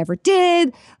my dad ever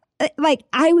did. Like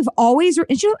I've always,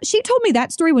 and she told me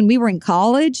that story when we were in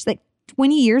college, like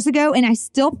 20 years ago, and I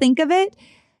still think of it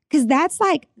because that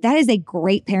is a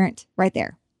great parent right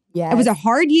there. Yes. It was a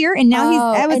hard year, and now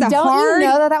don't you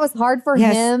know that was hard for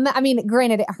him? I mean,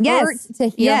 granted, it hurt to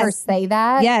hear her say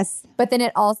that. Yes. But then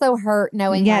it also hurt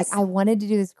knowing like, I wanted to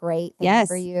do this great thing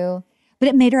for you. But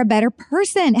it made her a better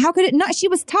person. How could it not? She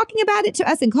was talking about it to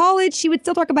us in college. She would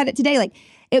still talk about it today. Like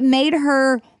it made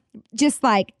her just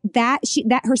like that.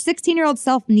 That her 16-year-old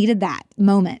self needed that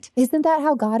moment. Isn't that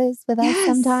how God is with us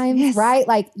sometimes? Right?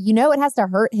 Like, it has to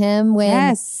hurt him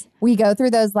when we go through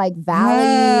those like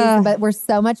valleys, but we're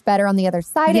so much better on the other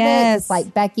side of it. Just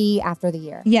like Becky after the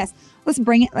year. Yes. Let's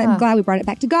bring it. I'm glad we brought it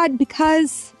back to God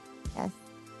because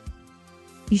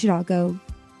you should all go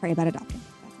pray about adopting.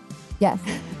 Yes.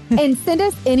 And send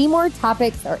us any more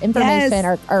topics or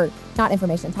information or not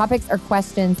information, topics or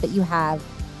questions that you have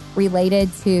related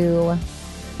to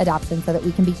adoption so that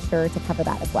we can be sure to cover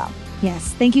that as well.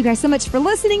 Yes. Thank you guys so much for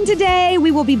listening today.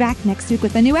 We will be back next week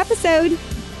with a new episode.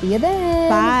 See you then.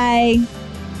 Bye.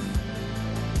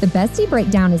 The Bestie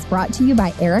Breakdown is brought to you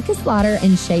by Erica Slaughter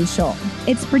and Shay Shull.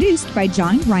 It's produced by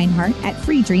John Reinhardt at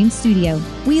Free Dream Studio.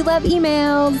 We love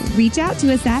emails. Reach out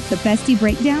to us at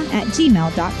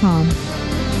thebestiebreakdown@gmail.com.